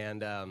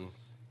 And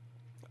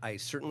I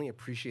certainly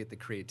appreciate the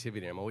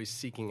creativity. I'm always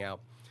seeking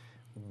out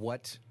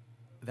what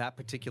that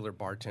particular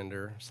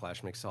bartender /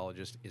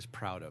 mixologist is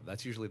proud of.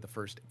 That's usually the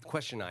first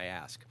question I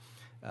ask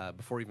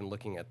before even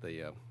looking at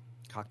the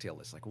cocktail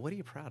list. Like, what are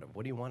you proud of?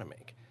 What do you want to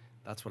make?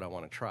 That's what I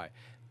want to try.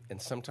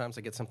 And sometimes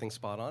I get something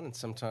spot on, and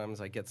sometimes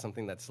I get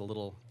something that's a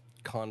little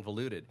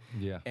convoluted.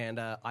 Yeah. And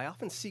I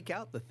often seek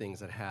out the things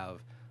that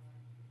have,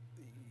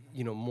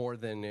 more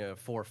than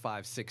 4,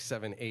 5, 6,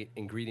 7, 8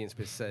 ingredients,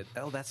 but said,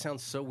 oh, that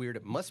sounds so weird.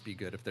 It must be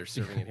good if they're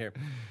serving it here.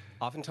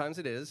 Oftentimes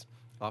it is.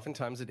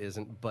 Oftentimes it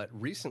isn't. But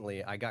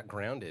recently I got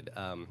grounded.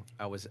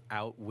 I was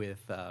out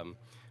with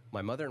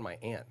my mother and my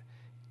aunt.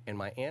 And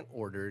my aunt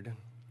ordered...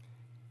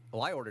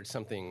 Well, I ordered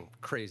something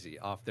crazy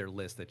off their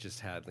list that just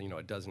had,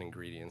 a dozen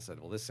ingredients. I said,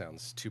 well, this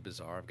sounds too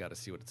bizarre. I've got to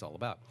see what it's all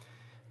about.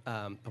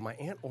 But my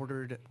aunt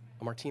ordered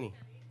a martini,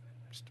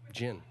 just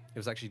gin. It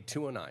was actually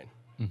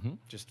 209,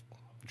 just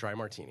dry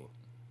martini.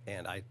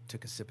 And I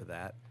took a sip of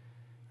that.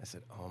 I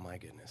said, oh, my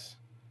goodness.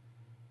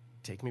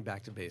 Take me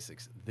back to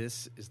basics.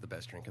 This is the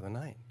best drink of the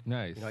night.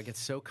 Nice. I get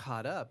so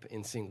caught up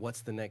in seeing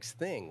what's the next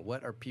thing.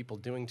 What are people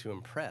doing to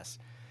impress?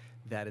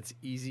 That it's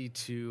easy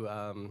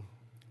to...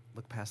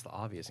 look past the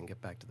obvious and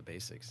get back to the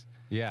basics.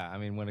 Yeah, I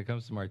mean, when it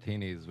comes to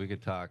martinis, we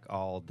could talk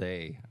all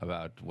day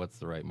about what's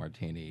the right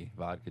martini: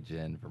 vodka,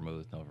 gin,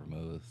 vermouth, no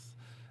vermouth.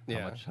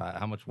 Yeah.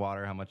 How much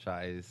water, how much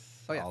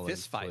ice. Oh yeah, olives,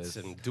 fist fights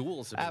Swiss. and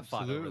duels have been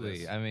fought over Absolutely.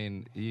 this. I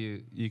mean,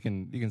 you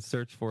can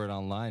search for it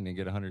online and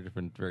get 100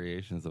 different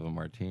variations of a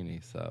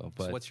martini. So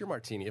what's your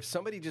martini? If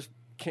somebody just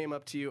came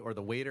up to you, or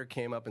the waiter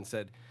came up and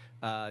said,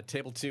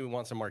 table 2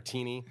 wants a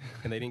martini,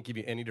 and they didn't give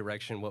you any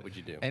direction, what would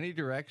you do? Any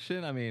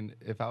direction? I mean,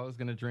 if I was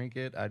going to drink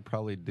it, I'd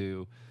probably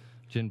do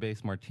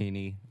gin-based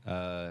martini,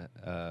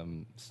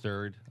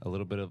 stirred, a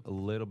little bit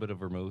of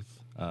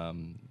vermouth,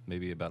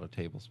 maybe about a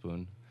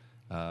tablespoon,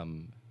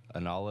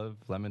 an olive,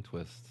 lemon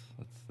twist.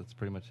 That's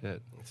pretty much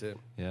it. That's it.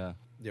 Yeah.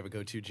 Do you have a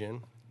go-to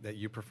gin that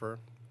you prefer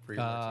for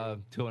your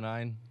martini?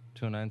 209.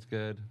 209's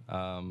good.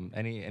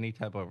 Any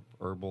type of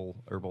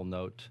herbal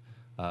note.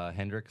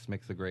 Hendrix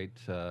makes a great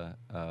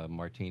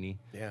martini.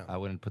 Yeah. I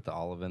wouldn't put the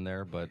olive in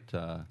there, but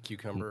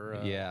Cucumber.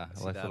 yeah, I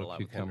see like that a a little lot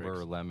with cucumber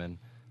or Hendrix. lemon.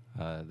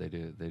 They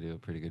do a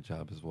pretty good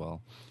job as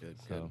well. Good.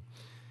 So,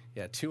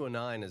 Yeah,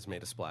 209 has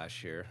made a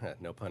splash here,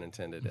 no pun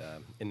intended,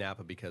 in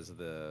Napa because of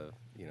the,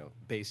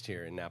 based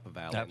here in Napa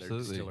Valley. And their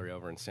Absolutely. distillery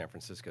over in San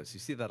Francisco. So you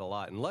see that a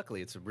lot. And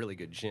luckily, it's a really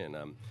good gin.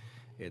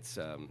 It's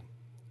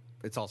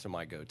also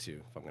my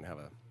go-to if I'm going to have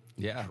a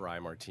dry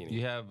martini.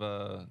 You have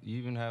you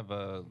even have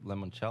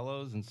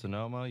limoncellos in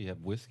Sonoma. You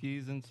have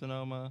whiskeys in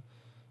Sonoma.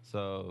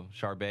 So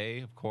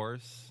Charbet, of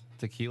course,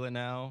 tequila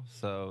now.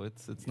 So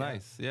it's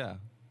nice. Yeah,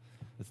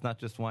 it's not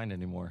just wine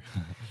anymore.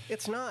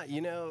 It's not.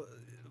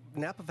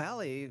 Napa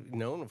Valley,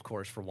 known, of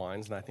course, for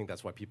wines, and I think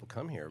that's why people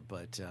come here.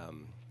 But,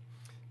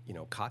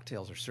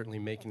 cocktails are certainly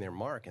making their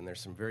mark, and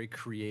there's some very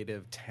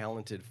creative,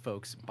 talented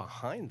folks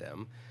behind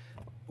them,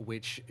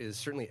 which is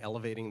certainly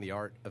elevating the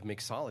art of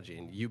mixology,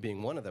 and you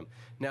being one of them.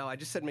 Now, I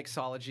just said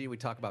mixology. We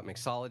talk about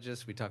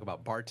mixologists. We talk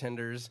about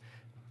bartenders.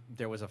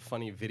 There was a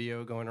funny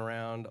video going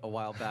around a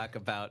while back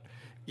about...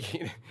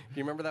 You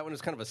remember that one? It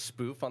was kind of a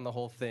spoof on the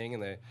whole thing,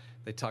 and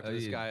they talked to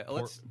this guy.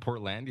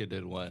 Portlandia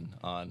did one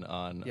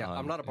on. Yeah,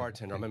 I'm not a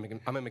bartender. I'm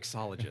a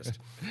mixologist.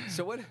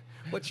 So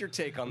what's your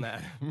take on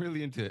that? I'm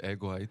really into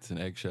egg whites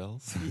and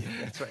eggshells. Yeah,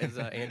 that's right. It's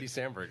Andy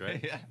Samberg,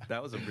 right? Yeah.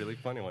 That was a really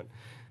funny one.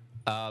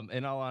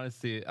 In all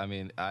honesty, I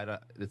mean,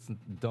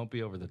 don't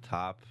be over the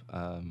top.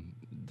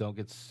 Don't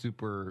get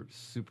super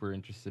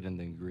interested in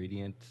the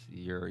ingredient.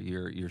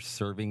 You're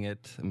serving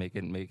it. Make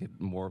it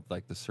more of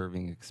like the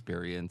serving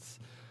experience.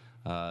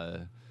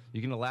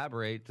 You can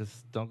elaborate,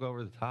 just don't go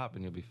over the top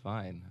and you'll be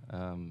fine.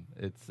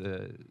 It's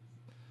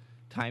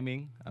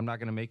timing. I'm not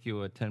going to make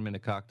you a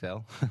 10-minute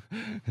cocktail.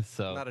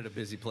 So Not at a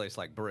busy place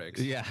like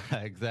Briggs. yeah,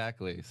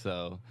 exactly.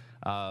 So,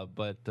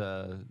 but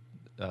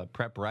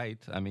prep right.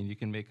 I mean, you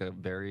can make a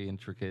very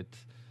intricate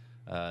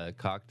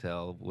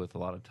cocktail with a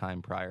lot of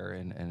time prior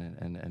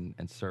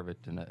and serve it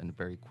in a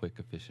very quick,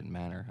 efficient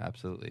manner.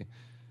 Absolutely.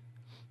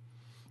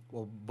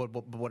 Well,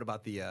 what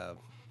about the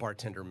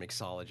bartender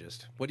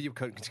mixologist? What do you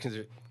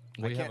consider?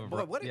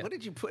 What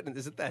did you put in?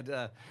 Is it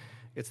that?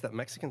 It's that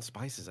Mexican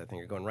spices. I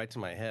think are going right to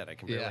my head. I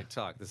can barely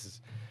talk.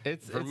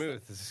 It's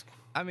vermouth. This is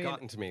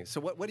gotten to me.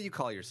 So what do you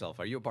call yourself?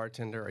 Are you a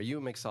bartender? Are you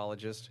a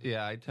mixologist?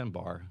 Yeah, I tend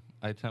bar.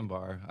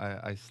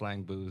 I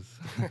slang booze.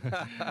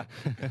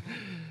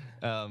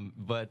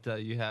 But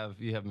you have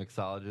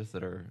mixologists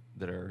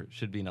that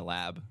should be in a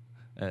lab.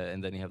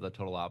 And then you have the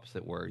total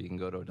opposite where you can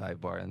go to a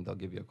dive bar and they'll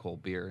give you a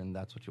cold beer and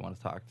that's what you want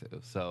to talk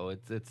to. So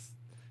it's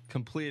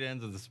complete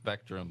ends of the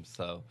spectrum.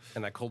 So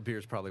and that cold beer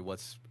is probably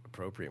what's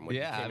appropriate. And what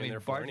yeah, you I came in mean there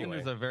for bartenders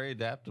anyway. are very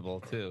adaptable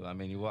too. I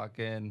mean you walk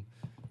in,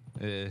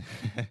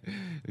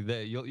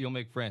 you'll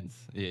make friends.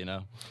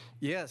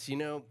 Yes,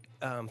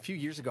 a few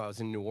years ago I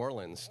was in New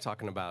Orleans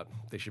talking about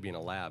they should be in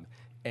a lab,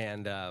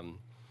 and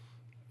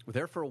we're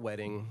there for a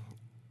wedding.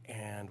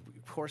 And,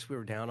 of course, we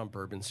were down on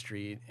Bourbon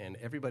Street, and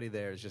everybody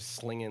there is just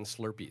slinging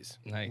Slurpees.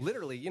 Nice.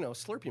 Literally,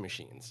 Slurpee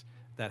machines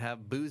that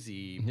have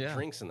boozy Yeah.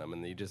 drinks in them,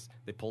 and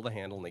they pull the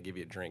handle and they give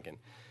you a drink. And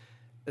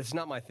it's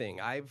not my thing.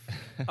 I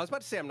was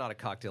about to say I'm not a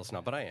cocktail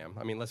snob, but I am.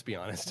 I mean, let's be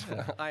honest.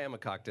 I am a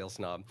cocktail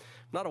snob.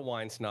 I'm not a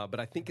wine snob, but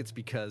I think it's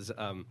because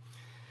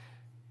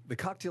the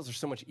cocktails are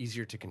so much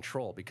easier to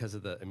control because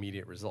of the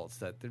immediate results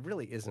that there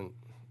really isn't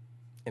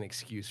an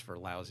excuse for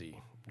lousy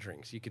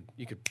drinks. You could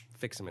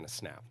fix them in a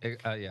snap.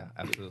 Yeah,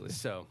 absolutely.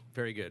 So,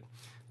 very good.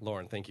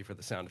 Lauren, thank you for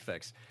the sound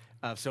effects.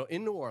 So,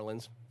 in New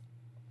Orleans,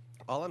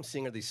 all I'm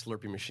seeing are these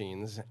Slurpee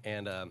machines,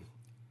 and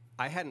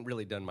I hadn't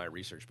really done my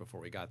research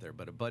before we got there,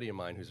 but a buddy of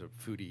mine who's a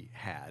foodie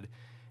had, and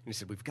he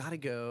said, we've got to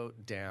go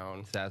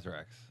down.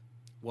 Sazeracs.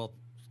 Well,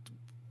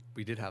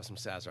 we did have some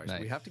Sazeracs.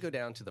 Nice. We have to go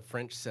down to the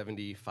French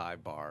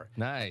 75 bar.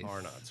 Nice.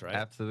 Arnott's, right?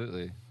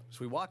 Absolutely. So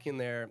we walk in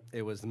there.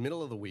 It was the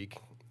middle of the week.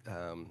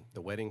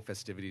 The wedding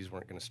festivities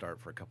weren't going to start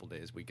for a couple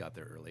days. We got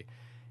there early.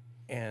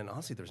 And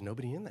honestly, there was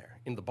nobody in there,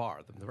 in the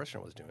bar, the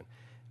restaurant was doing.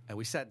 And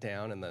we sat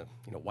down, and the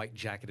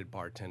white-jacketed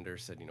bartender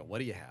said, what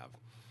do you have?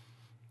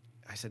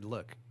 I said,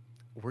 look,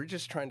 we're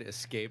just trying to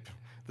escape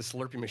the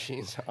Slurpee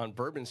machines on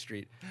Bourbon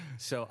Street.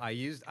 So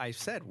I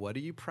said, what are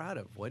you proud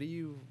of? What are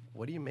you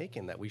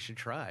making that we should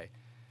try?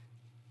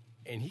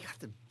 And he got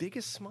the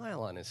biggest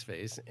smile on his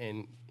face,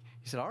 and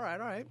he said, all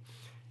right.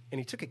 And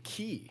he took a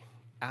key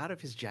out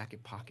of his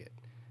jacket pocket,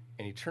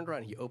 and he turned around,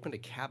 and he opened a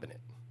cabinet,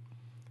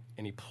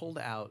 and he pulled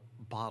out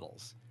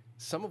bottles,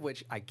 some of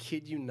which, I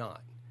kid you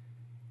not,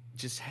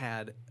 just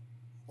had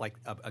like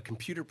a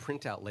computer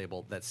printout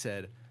label that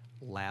said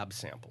lab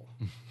sample.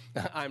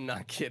 I'm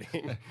not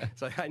kidding.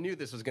 So I knew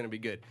this was going to be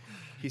good.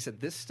 He said,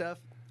 this stuff,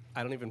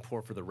 I don't even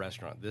pour for the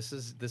restaurant. This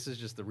is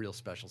just the real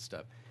special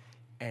stuff.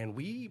 And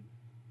we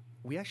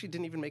actually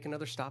didn't even make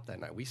another stop that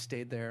night. We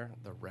stayed there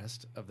the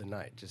rest of the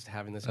night, just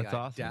having this That's guy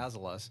awesome.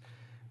 dazzle us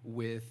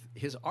with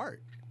his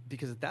art.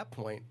 Because at that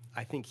point,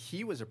 I think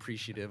he was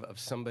appreciative of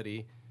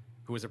somebody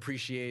who was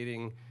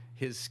appreciating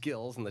his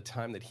skills and the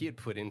time that he had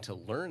put in to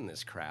learn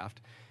this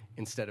craft,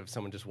 instead of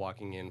someone just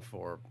walking in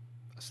for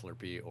a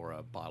Slurpee or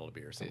a bottle of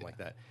beer or something like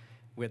that.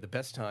 We had the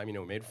best time.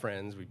 We made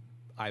friends.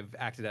 I've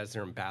acted as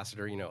their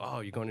ambassador. Oh,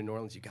 you're going to New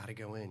Orleans, you got to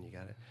go in. You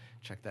got to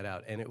check that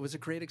out. And it was a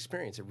great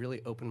experience. It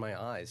really opened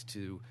my eyes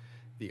to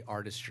the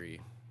artistry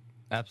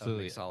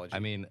Absolutely. of mixology. I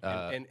mean,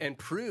 and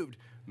proved,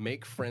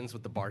 make friends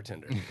with the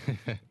bartender.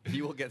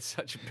 You will get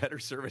such better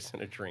service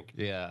in a drink.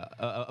 yeah,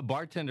 a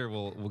bartender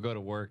will go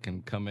to work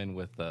and come in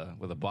with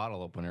a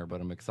bottle opener,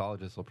 but a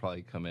mixologist will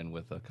probably come in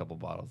with a couple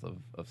bottles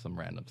of some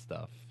random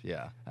stuff.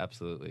 Yeah,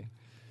 absolutely.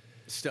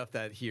 Stuff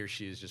that he or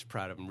she is just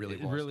proud of and really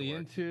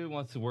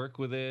wants to work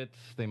with it.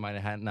 They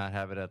might not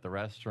have it at the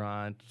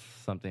restaurant.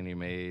 Something he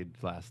made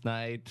last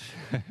night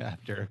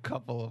after a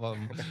couple of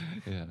them.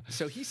 Yeah.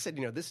 So he said,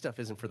 this stuff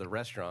isn't for the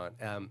restaurant.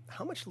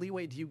 How much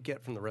leeway do you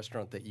get from the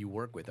restaurant that you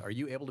work with? Are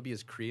you able to be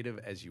as creative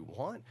as you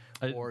want,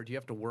 or do you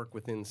have to work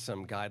within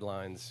some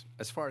guidelines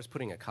as far as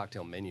putting a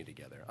cocktail menu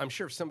together? I'm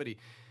sure if somebody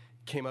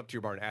came up to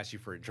your bar and asked you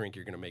for a drink,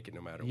 you're going to make it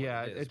no matter what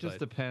it is. It just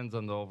depends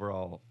on the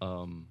overall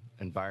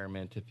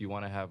environment. If you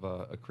want to have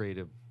a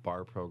creative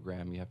bar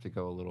program, you have to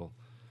put a little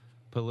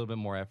bit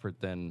more effort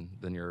than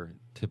your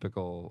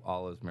typical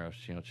olives,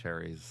 maraschino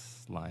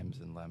cherries, limes,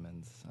 and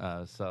lemons.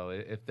 So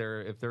if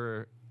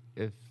the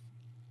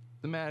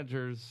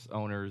managers,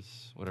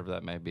 owners, whatever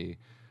that may be,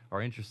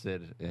 are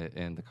interested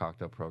in the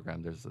cocktail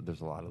program, there's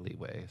a lot of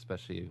leeway,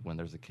 especially when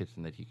there's a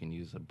kitchen that you can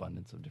use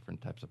abundance of different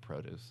types of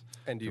produce.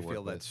 And do you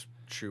feel that's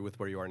true with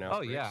where you are now?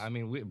 Oh, yeah. I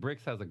mean,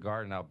 Bricks has a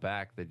garden out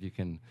back that you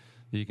can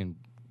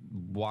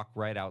walk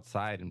right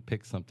outside and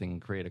pick something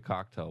and create a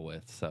cocktail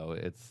with. So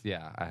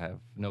I have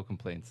no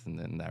complaints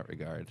in that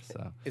regard.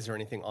 So, is there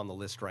anything on the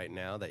list right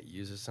now that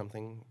uses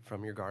something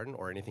from your garden,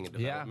 or anything in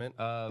development?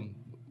 Yeah,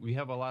 we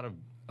have a lot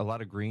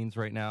of greens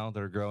right now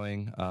that are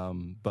growing,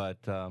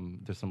 but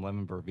there's some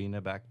lemon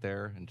verbena back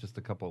there. In just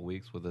a couple of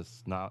weeks with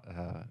this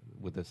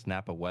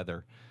Napa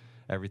weather,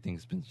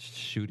 everything's been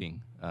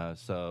shooting.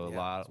 So a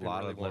lot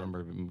really of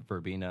lemon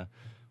verbena.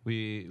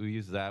 We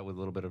use that with a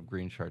little bit of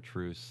green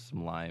chartreuse,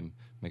 some lime,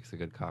 makes a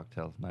good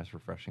cocktail, nice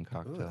refreshing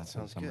cocktail. Ooh, that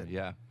sounds good.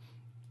 Yeah.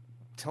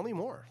 Tell me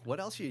more. What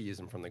else are you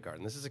using from the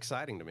garden? This is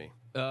exciting to me.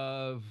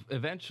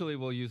 Eventually,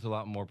 we'll use a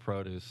lot more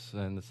produce,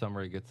 and the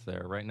summer it gets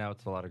there. Right now,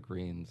 it's a lot of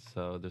greens.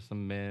 So there's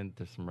some mint,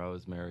 there's some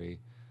rosemary,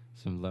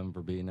 some lemon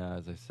verbena,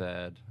 as I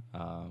said.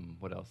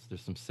 What else?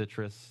 There's some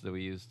citrus that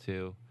we use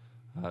too.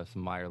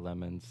 Some Meyer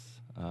lemons.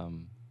 A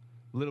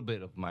little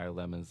bit of Meyer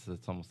lemons.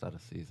 It's almost out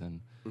of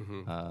season.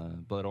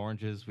 Mm-hmm. Blood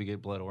oranges. We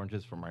get blood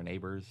oranges from our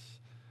neighbors.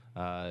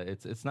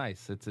 It's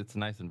nice. It's a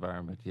nice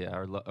environment. Yeah,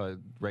 our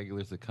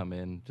regulars that come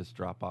in just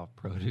drop off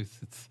produce.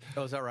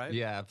 Oh, is that right?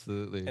 Yeah,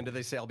 absolutely. And do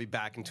they say, I'll be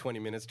back in 20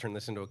 minutes, turn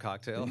this into a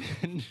cocktail?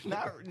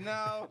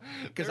 No.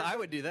 Because I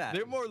would do that.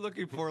 They're more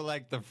looking for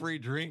like the free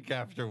drink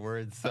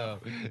afterwards. So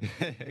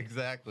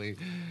exactly.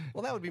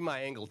 Well, that would be my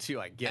angle too,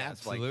 I guess.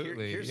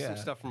 Absolutely. Like, here's some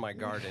stuff from my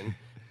garden.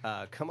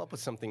 Come up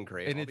with something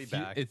great. And I'll be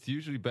back. It's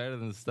usually better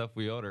than the stuff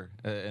we order,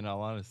 in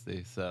all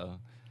honesty. So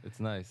it's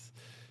nice.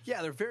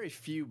 Yeah, there are very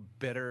few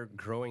better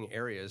growing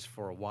areas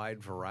for a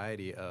wide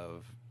variety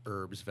of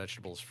herbs,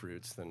 vegetables,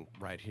 fruits than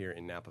right here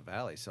in Napa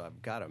Valley. So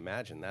I've got to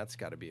imagine that's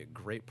got to be a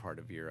great part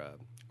of your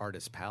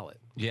artist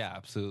palette. Yeah,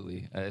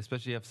 absolutely.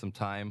 Especially if you have some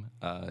time,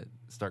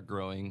 start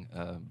growing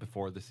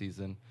before the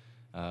season.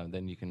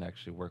 Then you can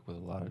actually work with a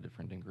lot of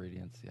different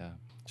ingredients. Yeah.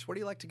 So where do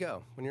you like to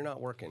go when you're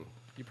not working?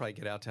 You probably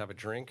get out to have a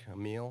drink, a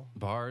meal.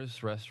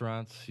 Bars,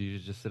 restaurants. You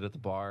just sit at the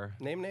bar.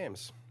 Name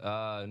names.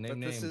 Name But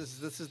names.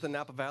 this is the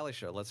Napa Valley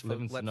Show. Let's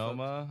Live in let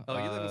Sonoma. folks-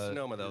 Oh, you live in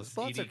Sonoma, though.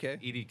 Well, that's okay.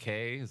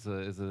 EDK is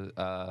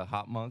a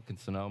hot monk in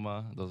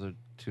Sonoma. Those are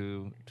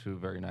two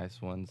very nice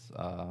ones.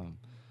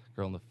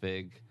 Girl in the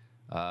Fig.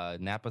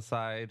 Napa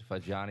side,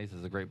 Fagiani's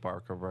is a great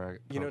bar program.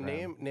 You know,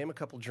 name a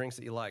couple drinks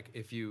that you like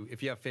if you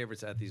have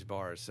favorites at these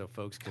bars, so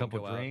folks can couple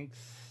go out. drinks.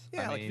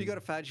 Yeah, I like if you mean, go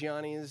to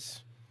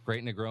Fagiani's,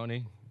 great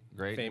Negroni.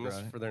 Great famous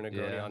Negroni. for their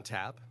Negroni Yeah, on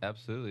tap.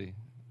 Absolutely.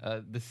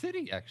 The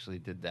city actually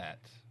did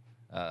that.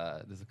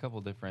 There's a couple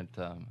different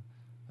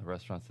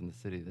restaurants in the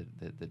city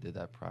that did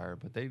that prior,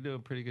 but they do a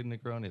pretty good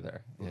Negroni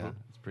there. Yeah,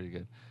 it's pretty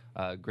good.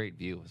 Great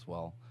view as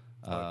well.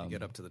 You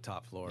get up to the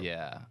top floor.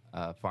 Yeah,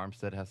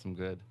 Farmstead has some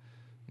good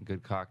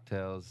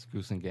cocktails.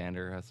 Goose and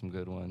Gander has some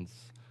good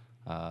ones.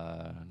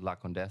 La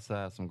Condesa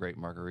has some great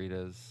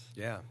margaritas.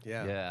 Yeah.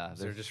 Yeah,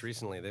 So just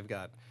recently they've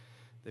got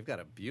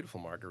a beautiful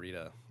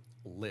margarita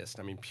list.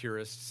 I mean,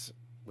 purists,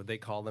 would they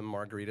call them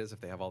margaritas if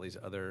they have all these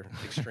other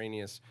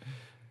extraneous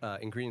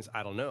ingredients?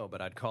 I don't know, but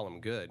I'd call them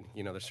good.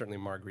 You know, they're certainly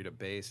margarita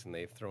based, and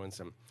they throw in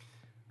some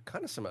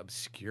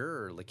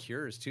obscure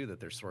liqueurs too that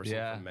they're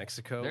sourcing from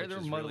Mexico. They're which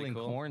is muddling really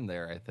cool. corn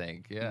there, I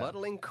think. Yeah,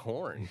 Muddling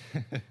corn.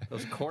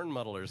 Those corn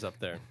muddlers up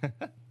there.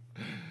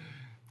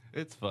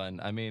 It's fun.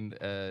 I mean,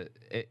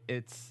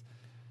 it's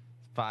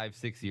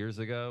 5-6 years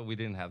ago. We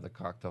didn't have the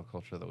cocktail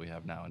culture that we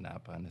have now in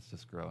Napa, and it's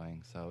just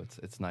growing. So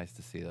it's nice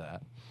to see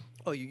that.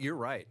 Oh, you're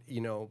right.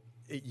 You know,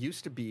 it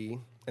used to be,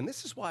 and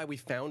this is why we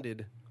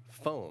founded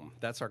FOAM.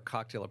 That's our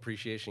Cocktail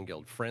Appreciation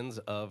Guild, Friends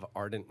of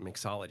Ardent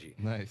Mixology.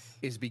 Nice.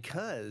 Is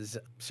because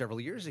several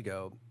years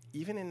ago,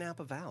 even in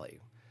Napa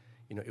Valley,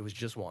 you know, it was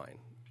just wine.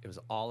 It was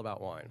all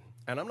about wine.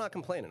 And I'm not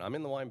complaining. I'm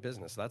in the wine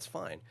business. That's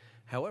fine.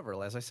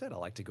 However, as I said, I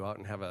like to go out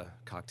and have a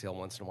cocktail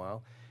once in a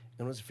while.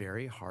 And it was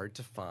very hard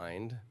to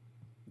find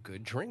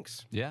good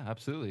drinks. Yeah,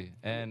 absolutely.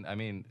 And I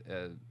mean,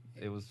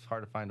 it was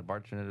hard to find a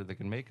bartender that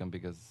can make them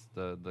because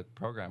the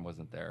program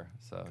wasn't there.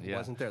 So It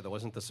wasn't there. There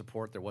wasn't the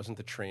support. There wasn't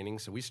the training.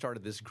 So we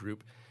started this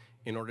group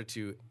in order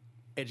to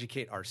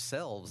educate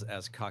ourselves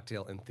as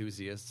cocktail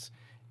enthusiasts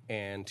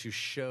and to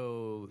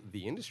show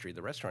the industry,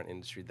 the restaurant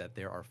industry, that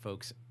there are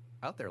folks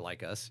out there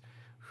like us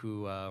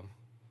who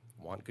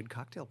want good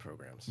cocktail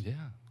programs. Yeah,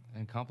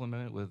 and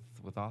complement it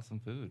with awesome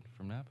food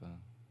from Napa.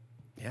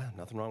 Yeah,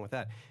 nothing wrong with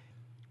that.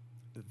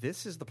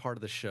 This is the part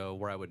of the show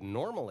where I would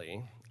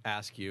normally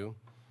ask you,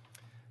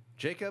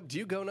 Jacob, do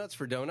you go nuts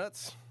for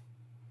donuts?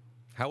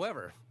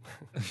 However,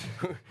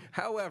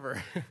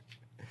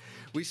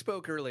 we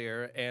spoke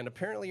earlier, and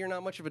apparently you're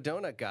not much of a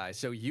donut guy,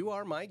 so you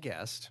are my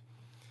guest.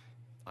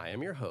 I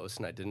am your host,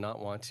 and I did not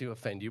want to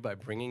offend you by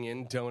bringing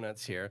in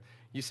donuts here.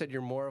 You said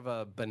you're more of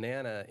a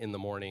banana in the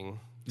morning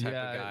type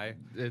of guy.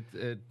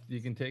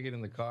 You can take it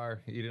in the car,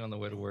 eat it on the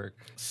way to work.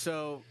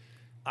 So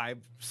I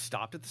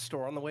stopped at the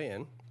store on the way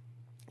in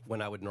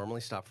when I would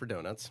normally stop for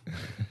donuts.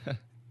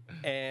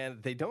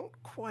 And they don't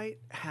quite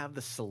have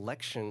the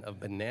selection of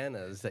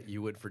bananas that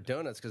you would for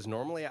donuts, because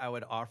normally I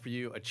would offer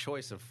you a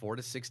choice of 4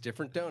 to 6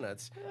 different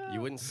donuts. You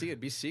wouldn't see it,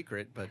 it'd be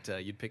secret, but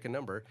you'd pick a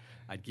number.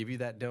 I'd give you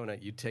that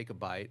donut. You'd take a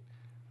bite.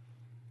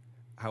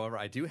 However,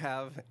 I do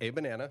have a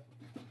banana.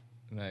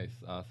 Nice,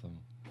 awesome.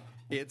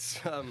 It's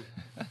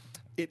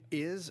it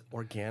is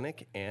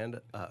organic and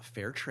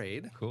fair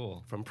trade.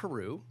 Cool. From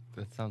Peru.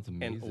 That sounds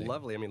amazing. And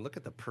lovely. I mean, look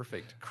at the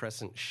perfect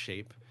crescent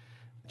shape,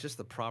 just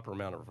the proper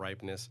amount of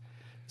ripeness.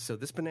 So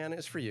this banana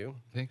is for you.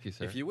 Thank you,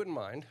 sir. If you wouldn't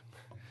mind.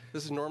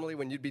 This is normally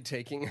when you'd be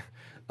taking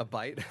a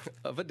bite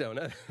of a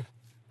donut.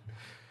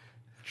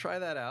 Try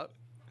that out.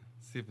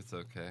 See if it's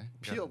okay.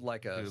 Peeled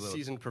like a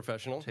seasoned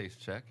professional. Taste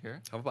check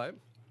here. Have a bite.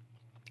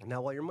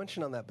 Now, while you're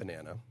munching on that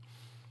banana,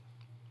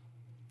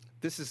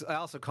 I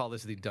also call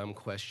this the dumb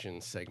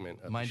question segment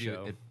of Mind the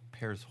show. you, it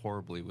pairs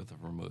horribly with a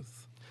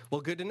vermouth.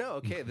 Well, good to know.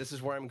 Okay, this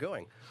is where I'm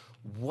going.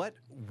 What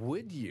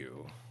would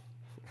you...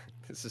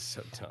 This is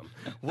so dumb.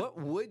 What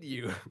would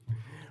you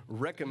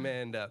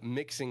recommend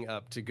mixing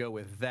up to go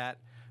with that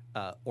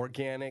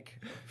organic,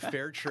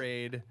 fair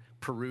trade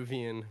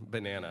Peruvian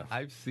banana?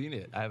 I've seen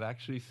it. I've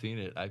actually seen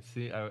it.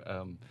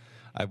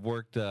 I've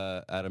worked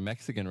at a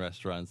Mexican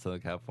restaurant in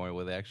Southern California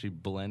where they actually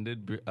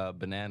blended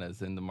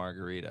bananas in the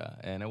margarita,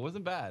 and it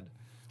wasn't bad.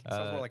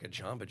 Sounds more like a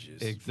Jamba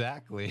Juice.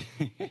 Exactly.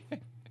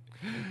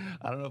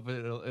 I don't know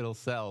if it'll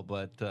sell,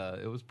 but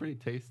it was pretty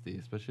tasty,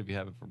 especially if you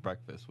have it for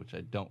breakfast, which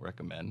I don't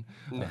recommend.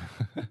 No.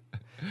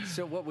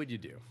 So what would you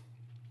do?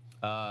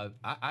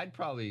 I'd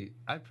probably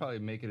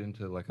make it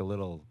into like a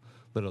little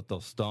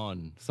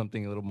toston,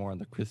 something a little more on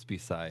the crispy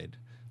side.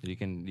 You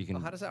can. Well,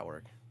 how does that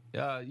work?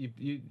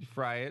 You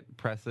fry it,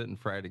 press it, and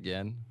fry it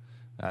again.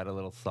 add a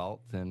little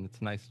salt, and it's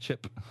a nice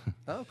chip.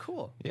 Oh,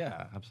 cool.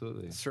 Yeah,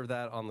 absolutely. Serve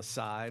that on the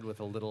side with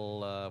a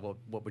little,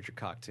 what would your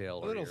cocktail?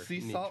 A or little your sea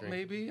neat salt drink?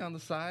 maybe on the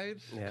side.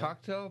 Yeah.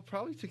 Cocktail,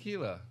 probably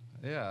tequila.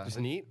 Yeah. Just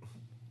neat?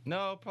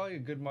 No, probably a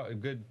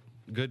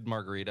good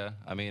margarita.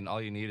 I mean,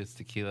 all you need is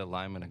tequila,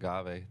 lime, and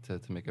agave to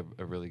make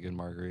a really good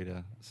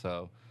margarita.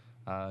 So,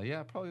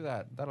 yeah, probably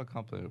that. That'll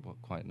complement it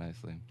quite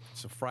nicely.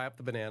 So fry up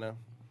the banana.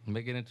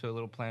 Make it into a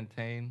little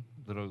plantain,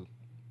 little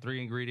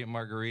 3-ingredient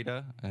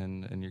margarita,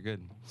 and you're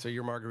good. So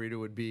your margarita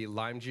would be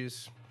lime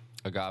juice,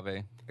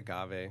 Agave.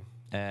 agave.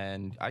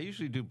 And I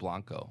usually do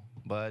Blanco.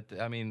 But,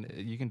 I mean,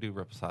 you can do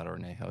Reposado or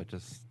Añejo. It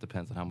just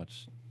depends on how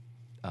much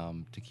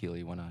tequila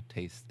you want to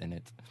taste in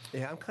it.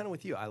 Yeah, I'm kind of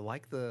with you. I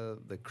like the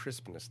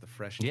crispness, the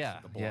freshness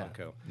of the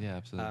Blanco. Yeah,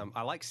 absolutely.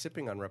 I like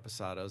sipping on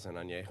reposados and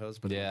añejos,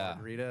 but Yeah, the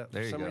margarita,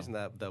 there for you some go. reason,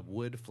 the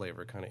wood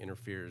flavor kind of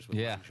interferes with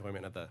Yeah. my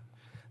enjoyment of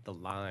the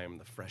lime,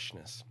 the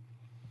freshness.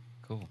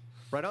 Cool.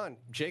 Right on.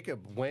 Jacob,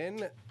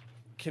 when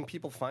can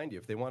people find you?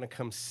 If they want to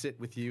come sit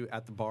with you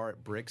at the bar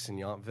at Bricks in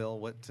Yountville,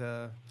 what...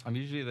 I'm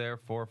usually there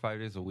 4 or 5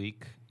 days a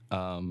week.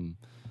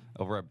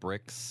 Over at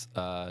Bricks,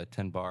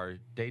 10 bar,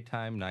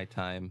 daytime,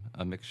 nighttime,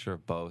 a mixture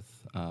of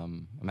both.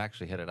 I'm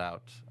actually headed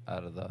out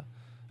of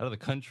the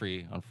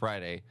country on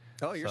Friday.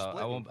 Oh, you're so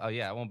splitting. I won't.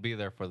 I won't be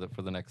there for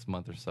the next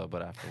month or so,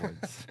 but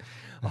afterwards.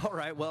 All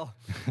right, well...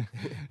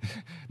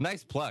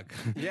 Nice plug.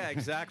 Yeah,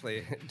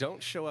 exactly.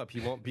 Don't show up.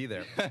 You won't be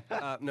there.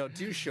 No,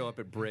 do show up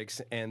at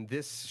Bricks. And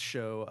this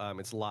show,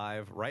 it's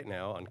live right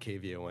now on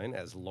KVON,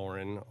 as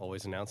Lauren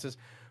always announces.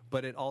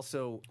 But it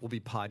also will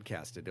be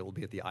podcasted. It will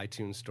be at the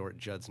iTunes store at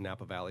Judd's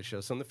Napa Valley Show.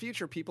 So in the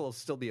future, people will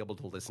still be able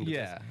to listen to this.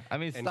 Yeah, I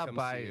mean, and stop come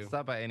by. see you.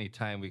 Stop by any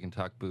time. We can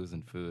talk booze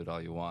and food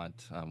all you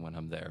want when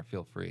I'm there.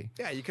 Feel free.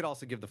 Yeah, you could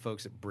also give the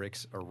folks at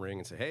Bricks a ring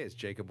and say, hey, is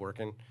Jacob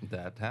working?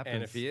 That happens.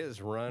 And if he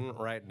is, run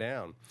right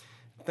down.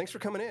 Thanks for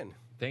coming in.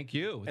 Thank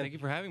you. Thank you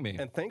for having me.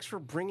 And thanks for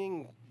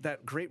bringing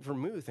that great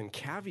vermouth and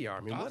caviar.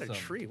 I mean, what a Awesome.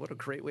 treat. What a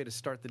great way to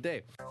start the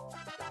day.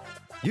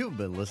 You've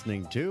been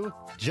listening to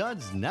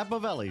Judd's Napa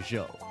Valley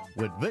Show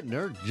with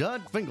vintner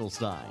Judd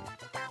Finkelstein.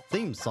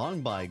 Theme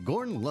song by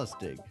Gordon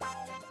Lustig.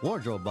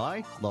 Wardrobe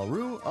by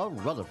LaRue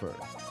of Rutherford.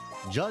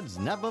 Judd's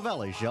Napa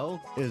Valley Show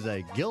is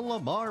a Gil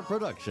Lamar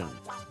production.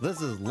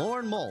 This is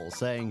Lauren Mole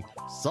saying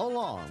so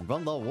long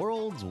from the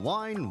world's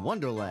wine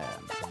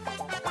wonderland.